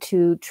did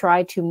to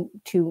try to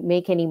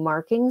make any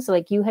markings?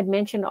 Like you had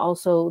mentioned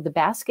also the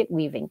basket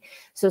weaving.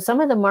 So some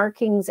of the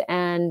markings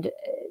and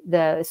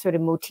the sort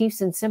of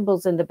motifs and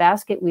symbols in the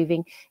basket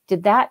weaving,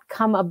 did that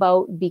come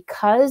about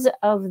because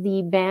of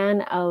the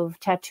ban of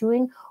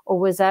tattooing, or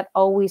was that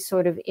always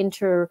sort of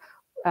interspersed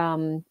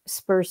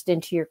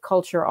into your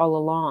culture all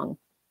along?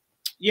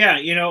 Yeah,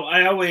 you know,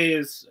 I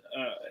always,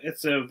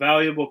 it's a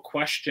valuable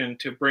question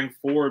to bring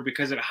forward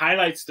because it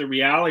highlights the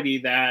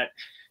reality that,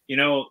 you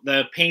know,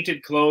 the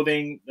painted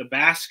clothing, the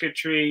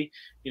basketry,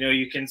 you know,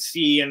 you can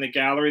see in the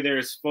gallery,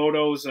 there's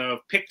photos of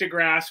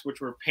pictographs,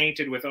 which were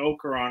painted with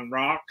ochre on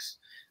rocks.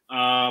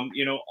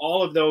 You know,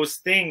 all of those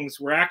things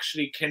were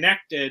actually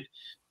connected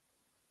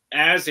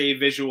as a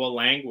visual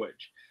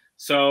language.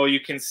 So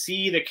you can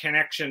see the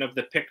connection of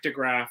the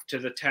pictograph to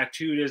the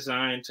tattoo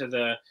design, to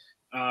the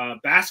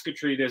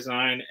basketry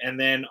design, and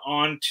then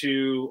on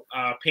to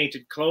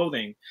painted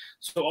clothing.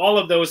 So all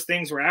of those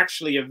things were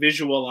actually a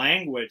visual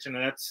language. And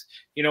that's,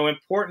 you know,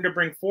 important to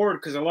bring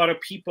forward because a lot of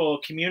people,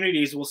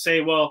 communities will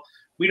say, well,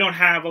 we don't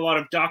have a lot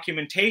of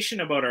documentation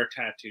about our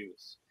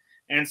tattoos.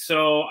 And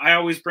so I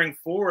always bring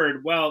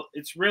forward, well,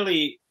 it's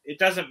really, it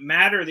doesn't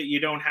matter that you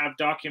don't have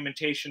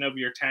documentation of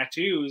your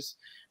tattoos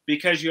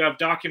because you have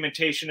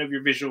documentation of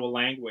your visual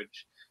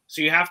language.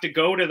 So you have to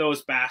go to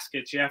those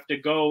baskets. You have to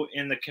go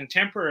in the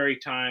contemporary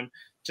time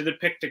to the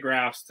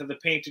pictographs, to the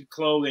painted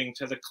clothing,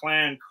 to the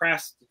clan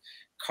crest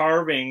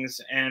carvings,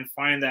 and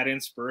find that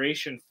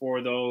inspiration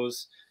for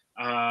those,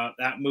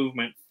 that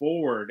movement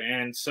forward.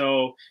 And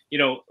so, you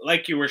know,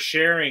 like you were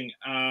sharing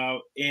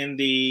in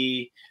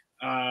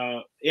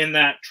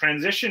that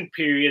transition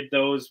period,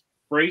 those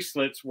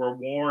bracelets were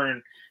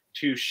worn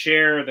to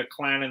share the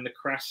clan and the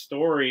crest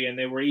story, and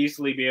they were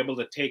easily be able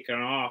to take it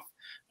off,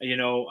 you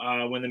know,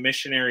 when the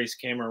missionaries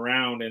came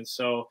around. And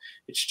so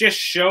it just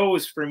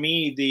shows for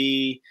me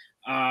the,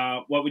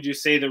 what would you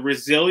say, the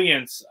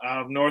resilience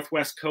of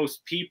Northwest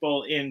Coast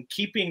people in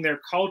keeping their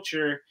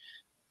culture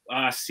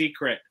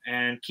secret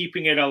and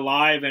keeping it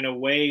alive in a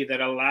way that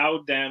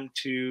allowed them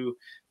to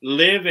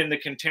live in the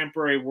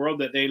contemporary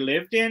world that they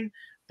lived in,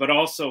 but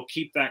also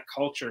keep that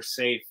culture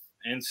safe.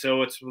 And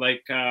so it's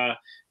like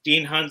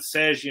Dean Hunt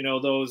says, you know,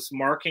 those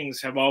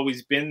markings have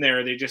always been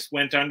there. They just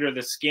went under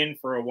the skin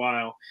for a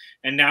while.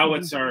 And now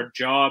it's our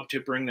job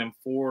to bring them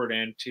forward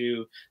and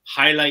to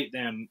highlight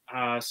them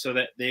so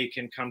that they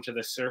can come to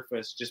the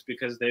surface, just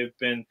because they've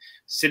been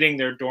sitting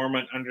there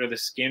dormant under the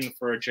skin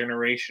for a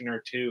generation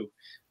or two.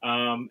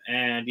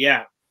 And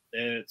yeah,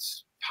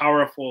 it's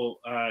powerful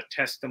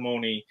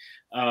testimony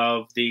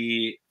of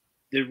the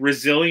the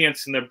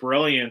resilience and the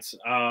brilliance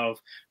of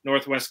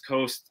Northwest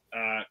Coast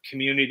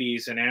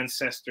communities and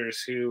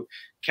ancestors who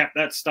kept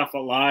that stuff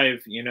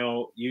alive, you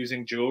know,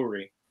 using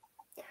jewelry.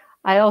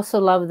 I also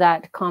love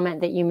that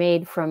comment that you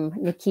made from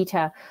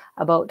Nikita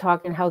about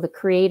talking how the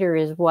creator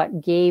is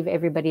what gave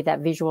everybody that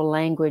visual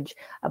language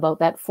about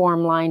that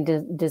form line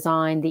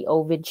design, the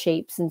ovid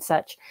shapes and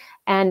such.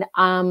 And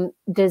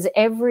does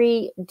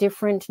every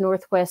different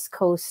Northwest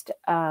Coast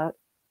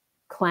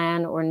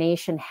clan or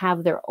nation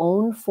have their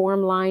own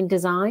form line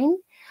design?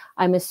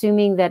 I'm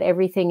assuming that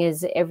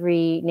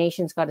every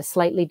nation's got a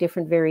slightly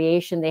different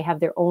variation. They have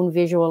their own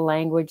visual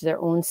language, their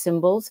own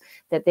symbols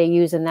that they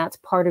use, and that's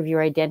part of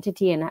your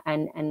identity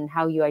and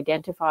how you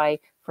identify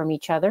from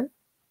each other.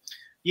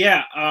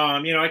 Yeah,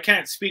 you know, I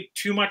can't speak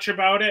too much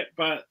about it,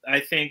 but I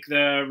think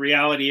the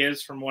reality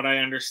is, from what I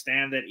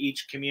understand, that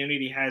each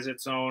community has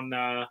its own,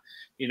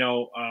 you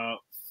know,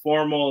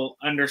 formal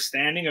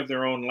understanding of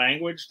their own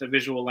language, the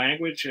visual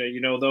language. You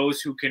know, those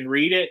who can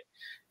read it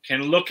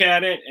can look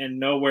at it and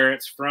know where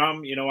it's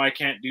from. You know, I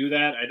can't do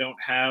that. I don't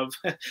have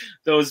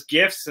those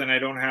gifts, and I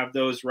don't have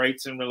those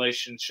rights and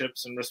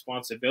relationships and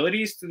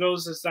responsibilities to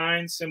those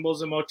designs,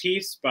 symbols, and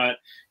motifs. But,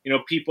 you know,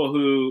 people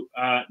who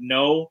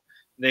know,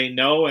 they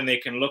know, and they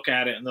can look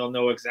at it and they'll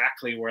know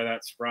exactly where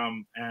that's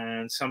from,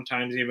 and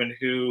sometimes even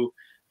who,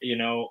 you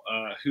know,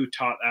 who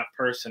taught that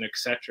person,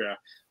 etc.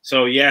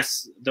 So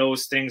yes,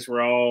 those things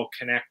were all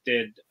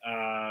connected,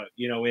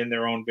 you know, in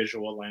their own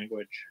visual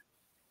language.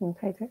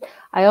 Okay, good.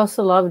 I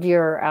also loved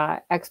your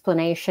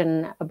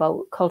explanation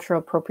about cultural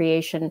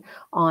appropriation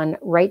on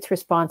rights,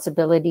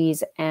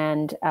 responsibilities,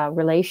 and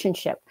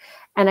relationship.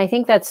 And I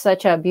think that's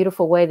such a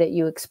beautiful way that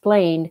you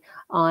explained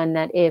on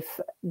that, if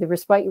the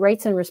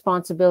rights and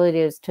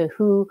responsibilities to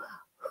who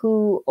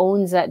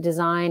owns that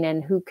design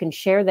and who can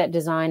share that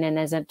design. And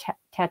as a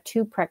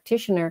tattoo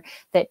practitioner,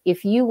 that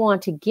if you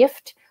want to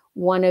gift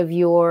one of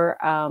your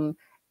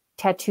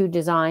tattoo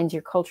designs,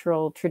 your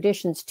cultural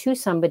traditions to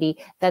somebody,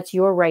 that's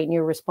your right and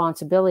your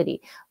responsibility.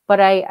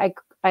 But I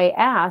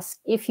ask,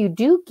 if you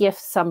do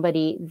gift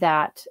somebody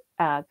that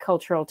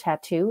cultural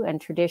tattoo and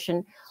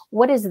tradition,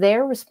 what is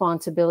their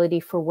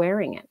responsibility for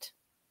wearing it?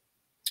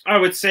 I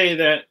would say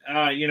that,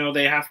 you know,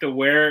 they have to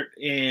wear it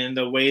in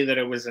the way that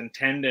it was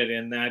intended.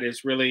 And that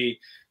is really,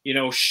 you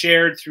know,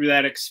 shared through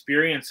that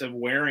experience of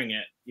wearing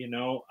it, you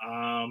know.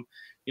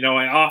 You know,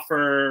 I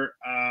offer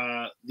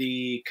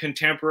the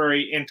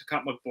contemporary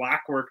Nlaka'pamux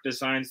blackwork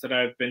designs that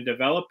I've been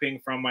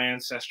developing from my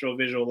ancestral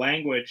visual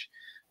language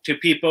to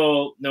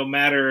people, no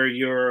matter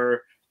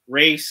your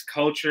race,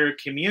 culture,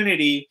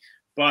 community,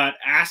 but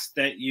ask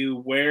that you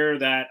wear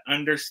that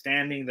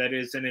understanding that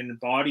is an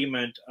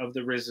embodiment of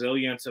the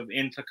resilience of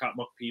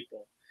Nlaka'pamux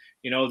people.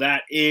 You know,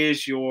 that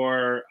is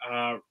your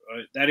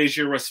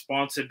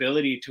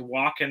responsibility to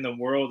walk in the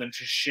world and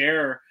to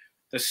share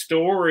the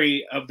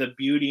story of the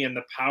beauty and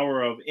the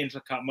power of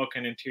Nlaka'pamux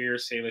and interior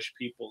Salish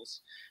peoples.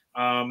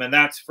 And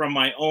that's from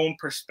my own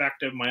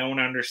perspective, my own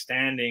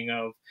understanding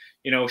of,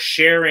 you know,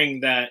 sharing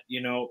that,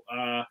 you know,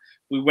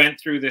 we went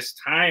through this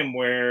time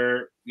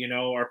where, you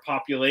know, our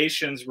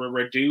populations were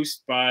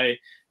reduced by,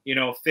 you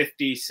know,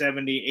 50,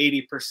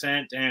 70,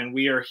 80%, and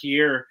we are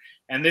here.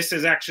 And this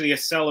is actually a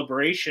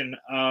celebration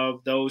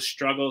of those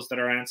struggles that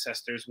our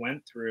ancestors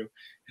went through.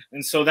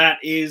 And so that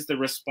is the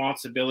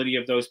responsibility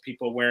of those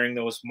people wearing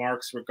those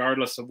marks,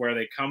 regardless of where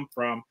they come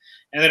from.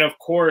 And then, of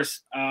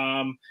course,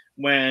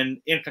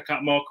 when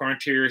Nlaka'pamux or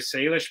interior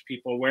Salish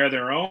people wear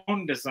their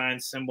own design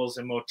symbols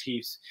and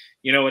motifs,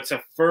 you know, it's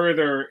a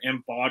further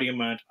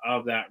embodiment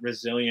of that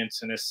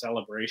resilience and a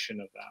celebration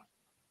of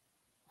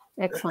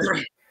that.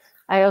 Excellent.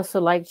 I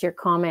also liked your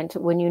comment,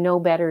 when you know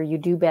better, you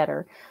do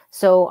better.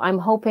 So I'm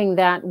hoping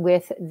that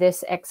with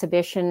this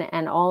exhibition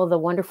and all the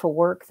wonderful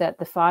work that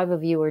the five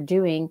of you are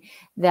doing,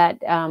 that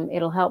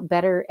it'll help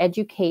better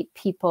educate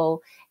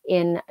people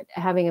in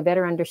having a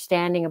better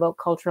understanding about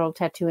cultural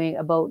tattooing,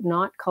 about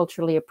not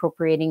culturally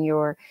appropriating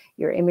your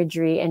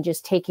imagery and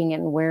just taking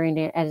it and wearing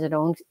it as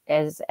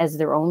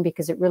their own,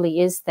 because it really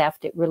is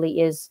theft. It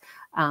really is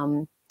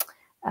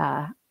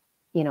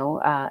you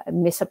know,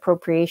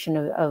 misappropriation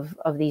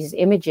of these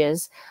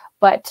images.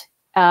 But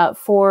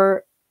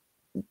for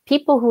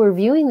people who are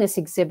viewing this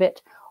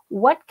exhibit,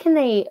 what can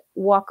they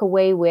walk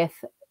away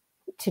with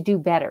to do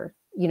better?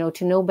 You know,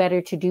 to know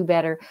better, to do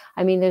better.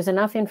 I mean, there's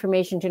enough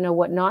information to know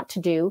what not to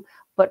do,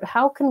 but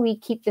how can we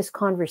keep this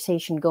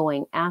conversation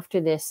going after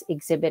this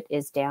exhibit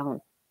is down?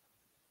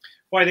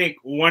 Well, I think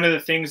one of the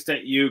things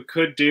that you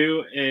could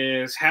do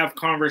is have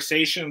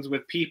conversations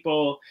with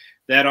people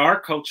that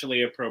are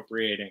culturally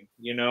appropriating,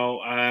 you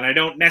know, and I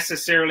don't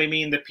necessarily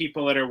mean the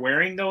people that are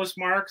wearing those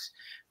marks,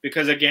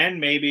 because again,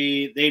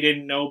 maybe they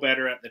didn't know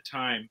better at the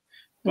time,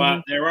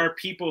 but there are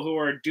people who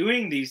are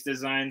doing these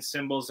design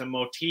symbols and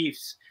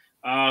motifs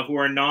who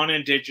are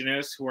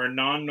non-Indigenous, who are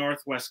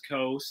non-Northwest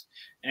Coast,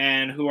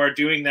 and who are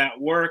doing that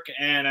work,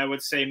 and I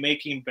would say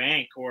making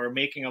bank or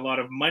making a lot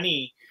of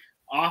money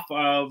off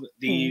of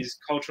these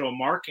cultural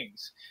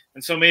markings.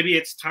 And so maybe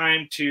it's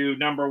time to,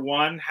 number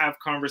one, have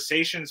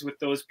conversations with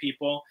those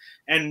people,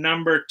 and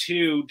number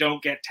two,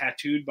 don't get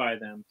tattooed by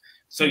them.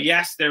 So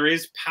yes, there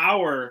is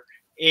power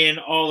in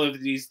all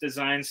of these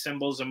design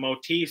symbols and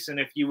motifs. And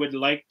if you would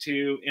like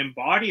to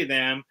embody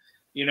them,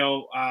 you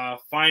know,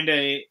 find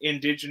a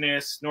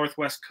Indigenous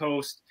Northwest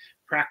Coast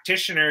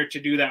practitioner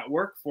to do that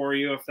work for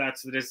you, if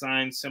that's the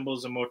design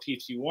symbols and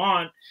motifs you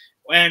want,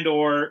 and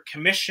or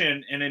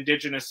commission an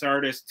Indigenous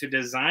artist to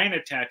design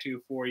a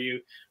tattoo for you,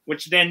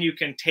 which then you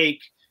can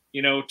take,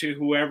 you know, to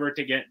whoever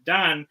to get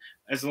done,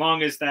 as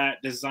long as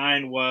that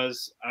design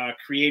was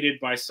created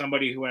by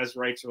somebody who has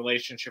rights,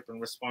 relationship,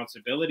 and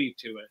responsibility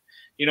to it.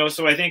 You know,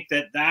 so I think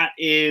that that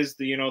is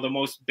the, you know, the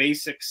most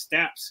basic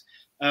steps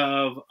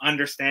of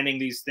understanding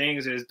these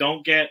things is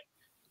don't get,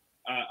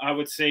 I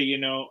would say, you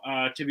know,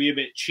 to be a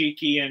bit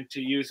cheeky and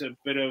to use a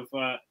bit of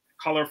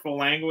colorful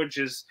language,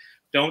 is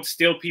don't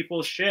steal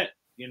people's shit.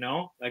 You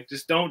know, like,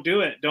 just don't do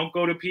it. Don't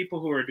go to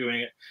people who are doing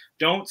it.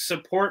 Don't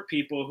support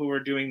people who are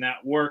doing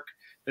that work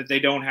that they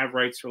don't have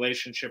rights,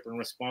 relationship, and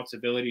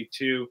responsibility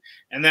to.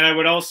 And then I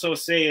would also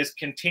say is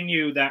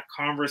continue that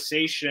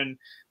conversation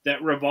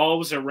that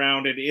revolves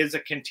around it is a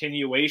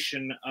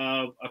continuation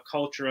of a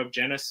culture of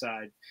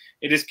genocide.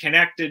 It is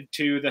connected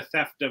to the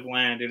theft of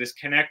land. It is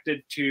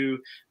connected to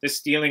the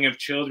stealing of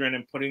children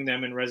and putting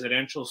them in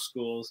residential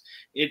schools.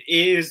 It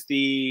is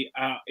the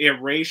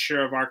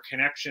erasure of our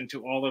connection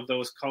to all of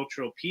those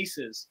cultural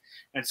pieces.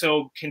 And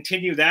so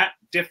continue that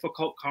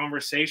difficult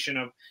conversation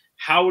of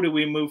how do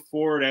we move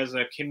forward as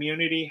a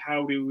community?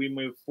 How do we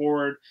move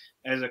forward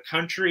as a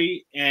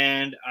country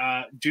and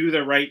do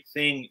the right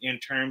thing in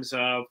terms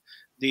of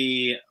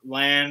the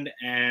land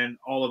and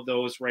all of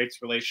those rights,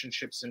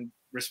 relationships, and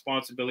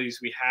responsibilities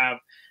we have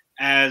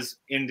as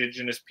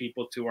Indigenous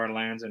people to our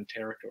lands and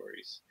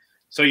territories.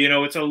 So, you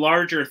know, it's a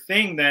larger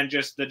thing than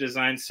just the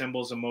design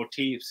symbols and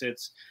motifs.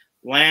 It's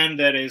land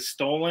that is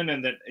stolen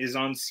and that is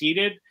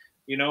unceded,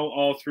 you know,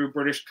 all through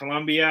British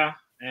Columbia.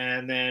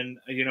 And then,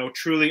 you know,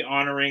 truly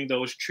honoring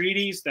those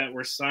treaties that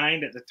were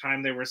signed at the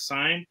time they were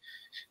signed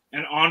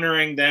and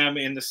honoring them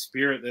in the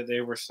spirit that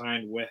they were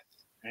signed with.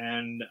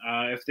 And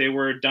if they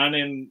were done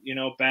in, you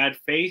know, bad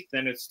faith,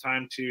 then it's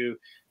time to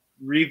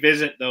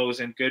revisit those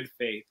in good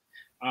faith.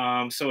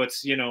 So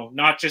it's, you know,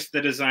 not just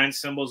the design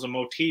symbols and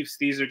motifs.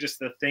 These are just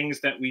the things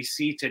that we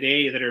see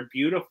today that are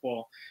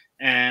beautiful.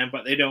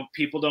 But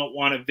people don't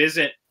want to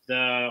visit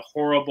the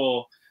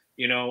horrible,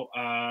 you know,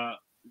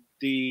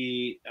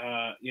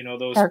 you know,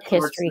 those Dark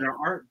parts history that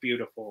aren't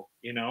beautiful,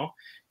 you know?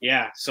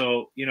 Yeah.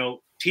 So, you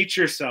know, teach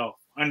yourself,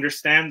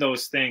 understand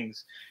those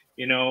things,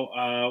 you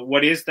know,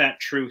 what is that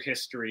true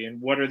history and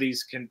what are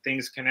these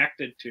things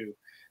connected to?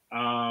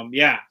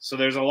 Yeah. So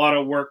there's a lot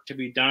of work to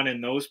be done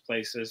in those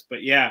places,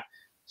 but yeah,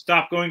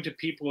 stop going to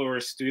people who are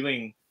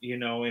stealing, you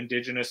know,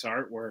 Indigenous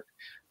artwork,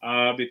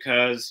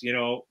 because, you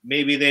know,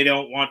 maybe they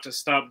don't want to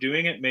stop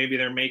doing it. Maybe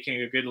they're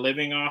making a good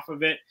living off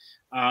of it.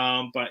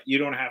 But you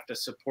don't have to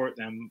support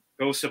them.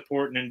 Go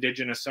support an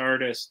Indigenous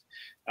artist,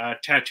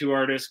 tattoo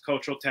artist,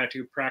 cultural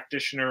tattoo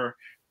practitioner,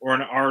 or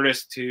an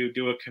artist to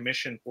do a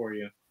commission for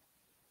you.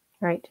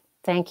 Right.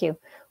 Thank you.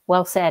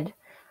 Well said.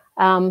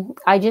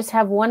 I just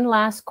have one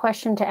last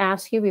question to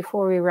ask you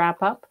before we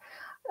wrap up.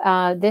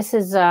 This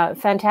is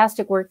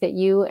fantastic work that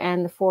you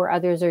and the 4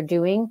 others are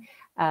doing.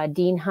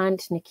 Dean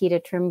Hunt, Nikita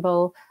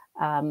Trimble,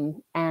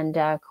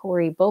 and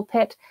Corey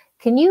Bulpitt.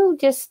 Can you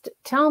just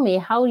tell me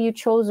how you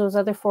chose those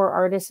other 4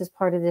 artists as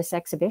part of this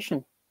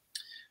exhibition?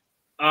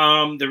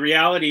 The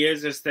reality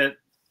is that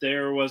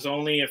there was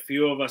only a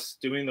few of us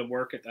doing the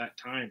work at that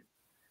time.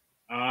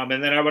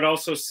 And then I would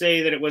also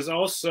say that it was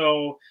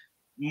also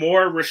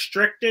more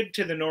restricted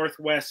to the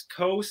Northwest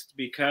Coast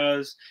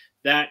because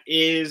that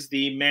is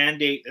the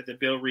mandate that the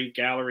Bill Reed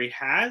Gallery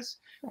has.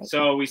 Right.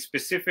 So we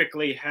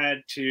specifically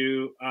had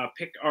to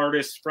pick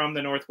artists from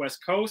the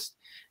Northwest Coast.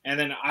 And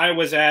then I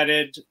was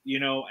added, you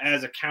know,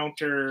 as a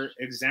counter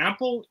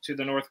example to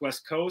the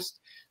Northwest Coast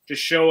to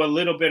show a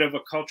little bit of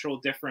a cultural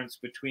difference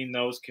between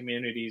those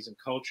communities and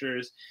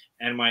cultures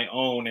and my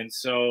own. And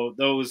so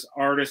those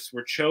artists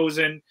were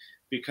chosen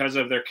because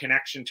of their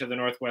connection to the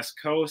Northwest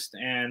Coast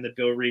and the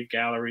Bill Reed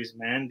Gallery's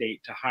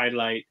mandate to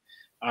highlight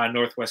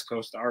Northwest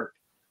Coast art.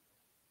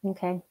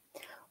 Okay.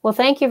 Well,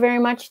 thank you very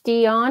much,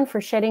 Dion, for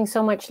shedding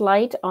so much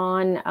light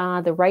on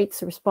the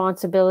rights,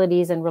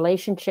 responsibilities, and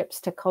relationships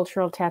to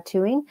cultural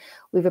tattooing.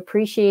 We've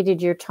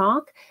appreciated your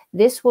talk.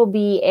 This will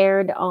be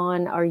aired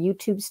on our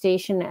YouTube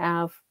station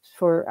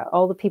for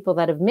all the people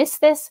that have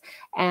missed this.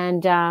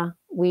 And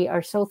we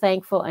are so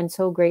thankful and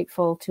so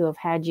grateful to have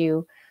had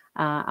you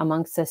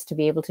amongst us to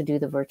be able to do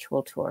the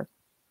virtual tour.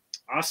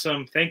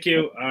 Awesome. Thank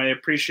you. I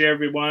appreciate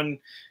everyone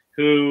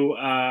who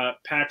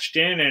patched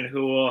in and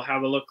who will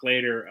have a look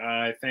later.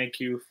 I thank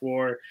you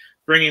for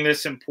bringing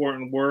this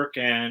important work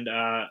and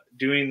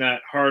doing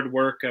that hard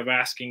work of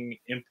asking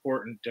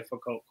important,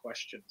 difficult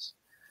questions.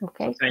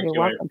 Okay. So thank you.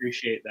 Welcome. I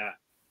appreciate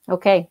that.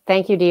 Okay.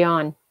 Thank you,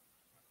 Dion.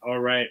 All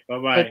right.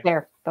 Bye-bye. Take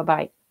care.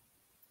 Bye-bye.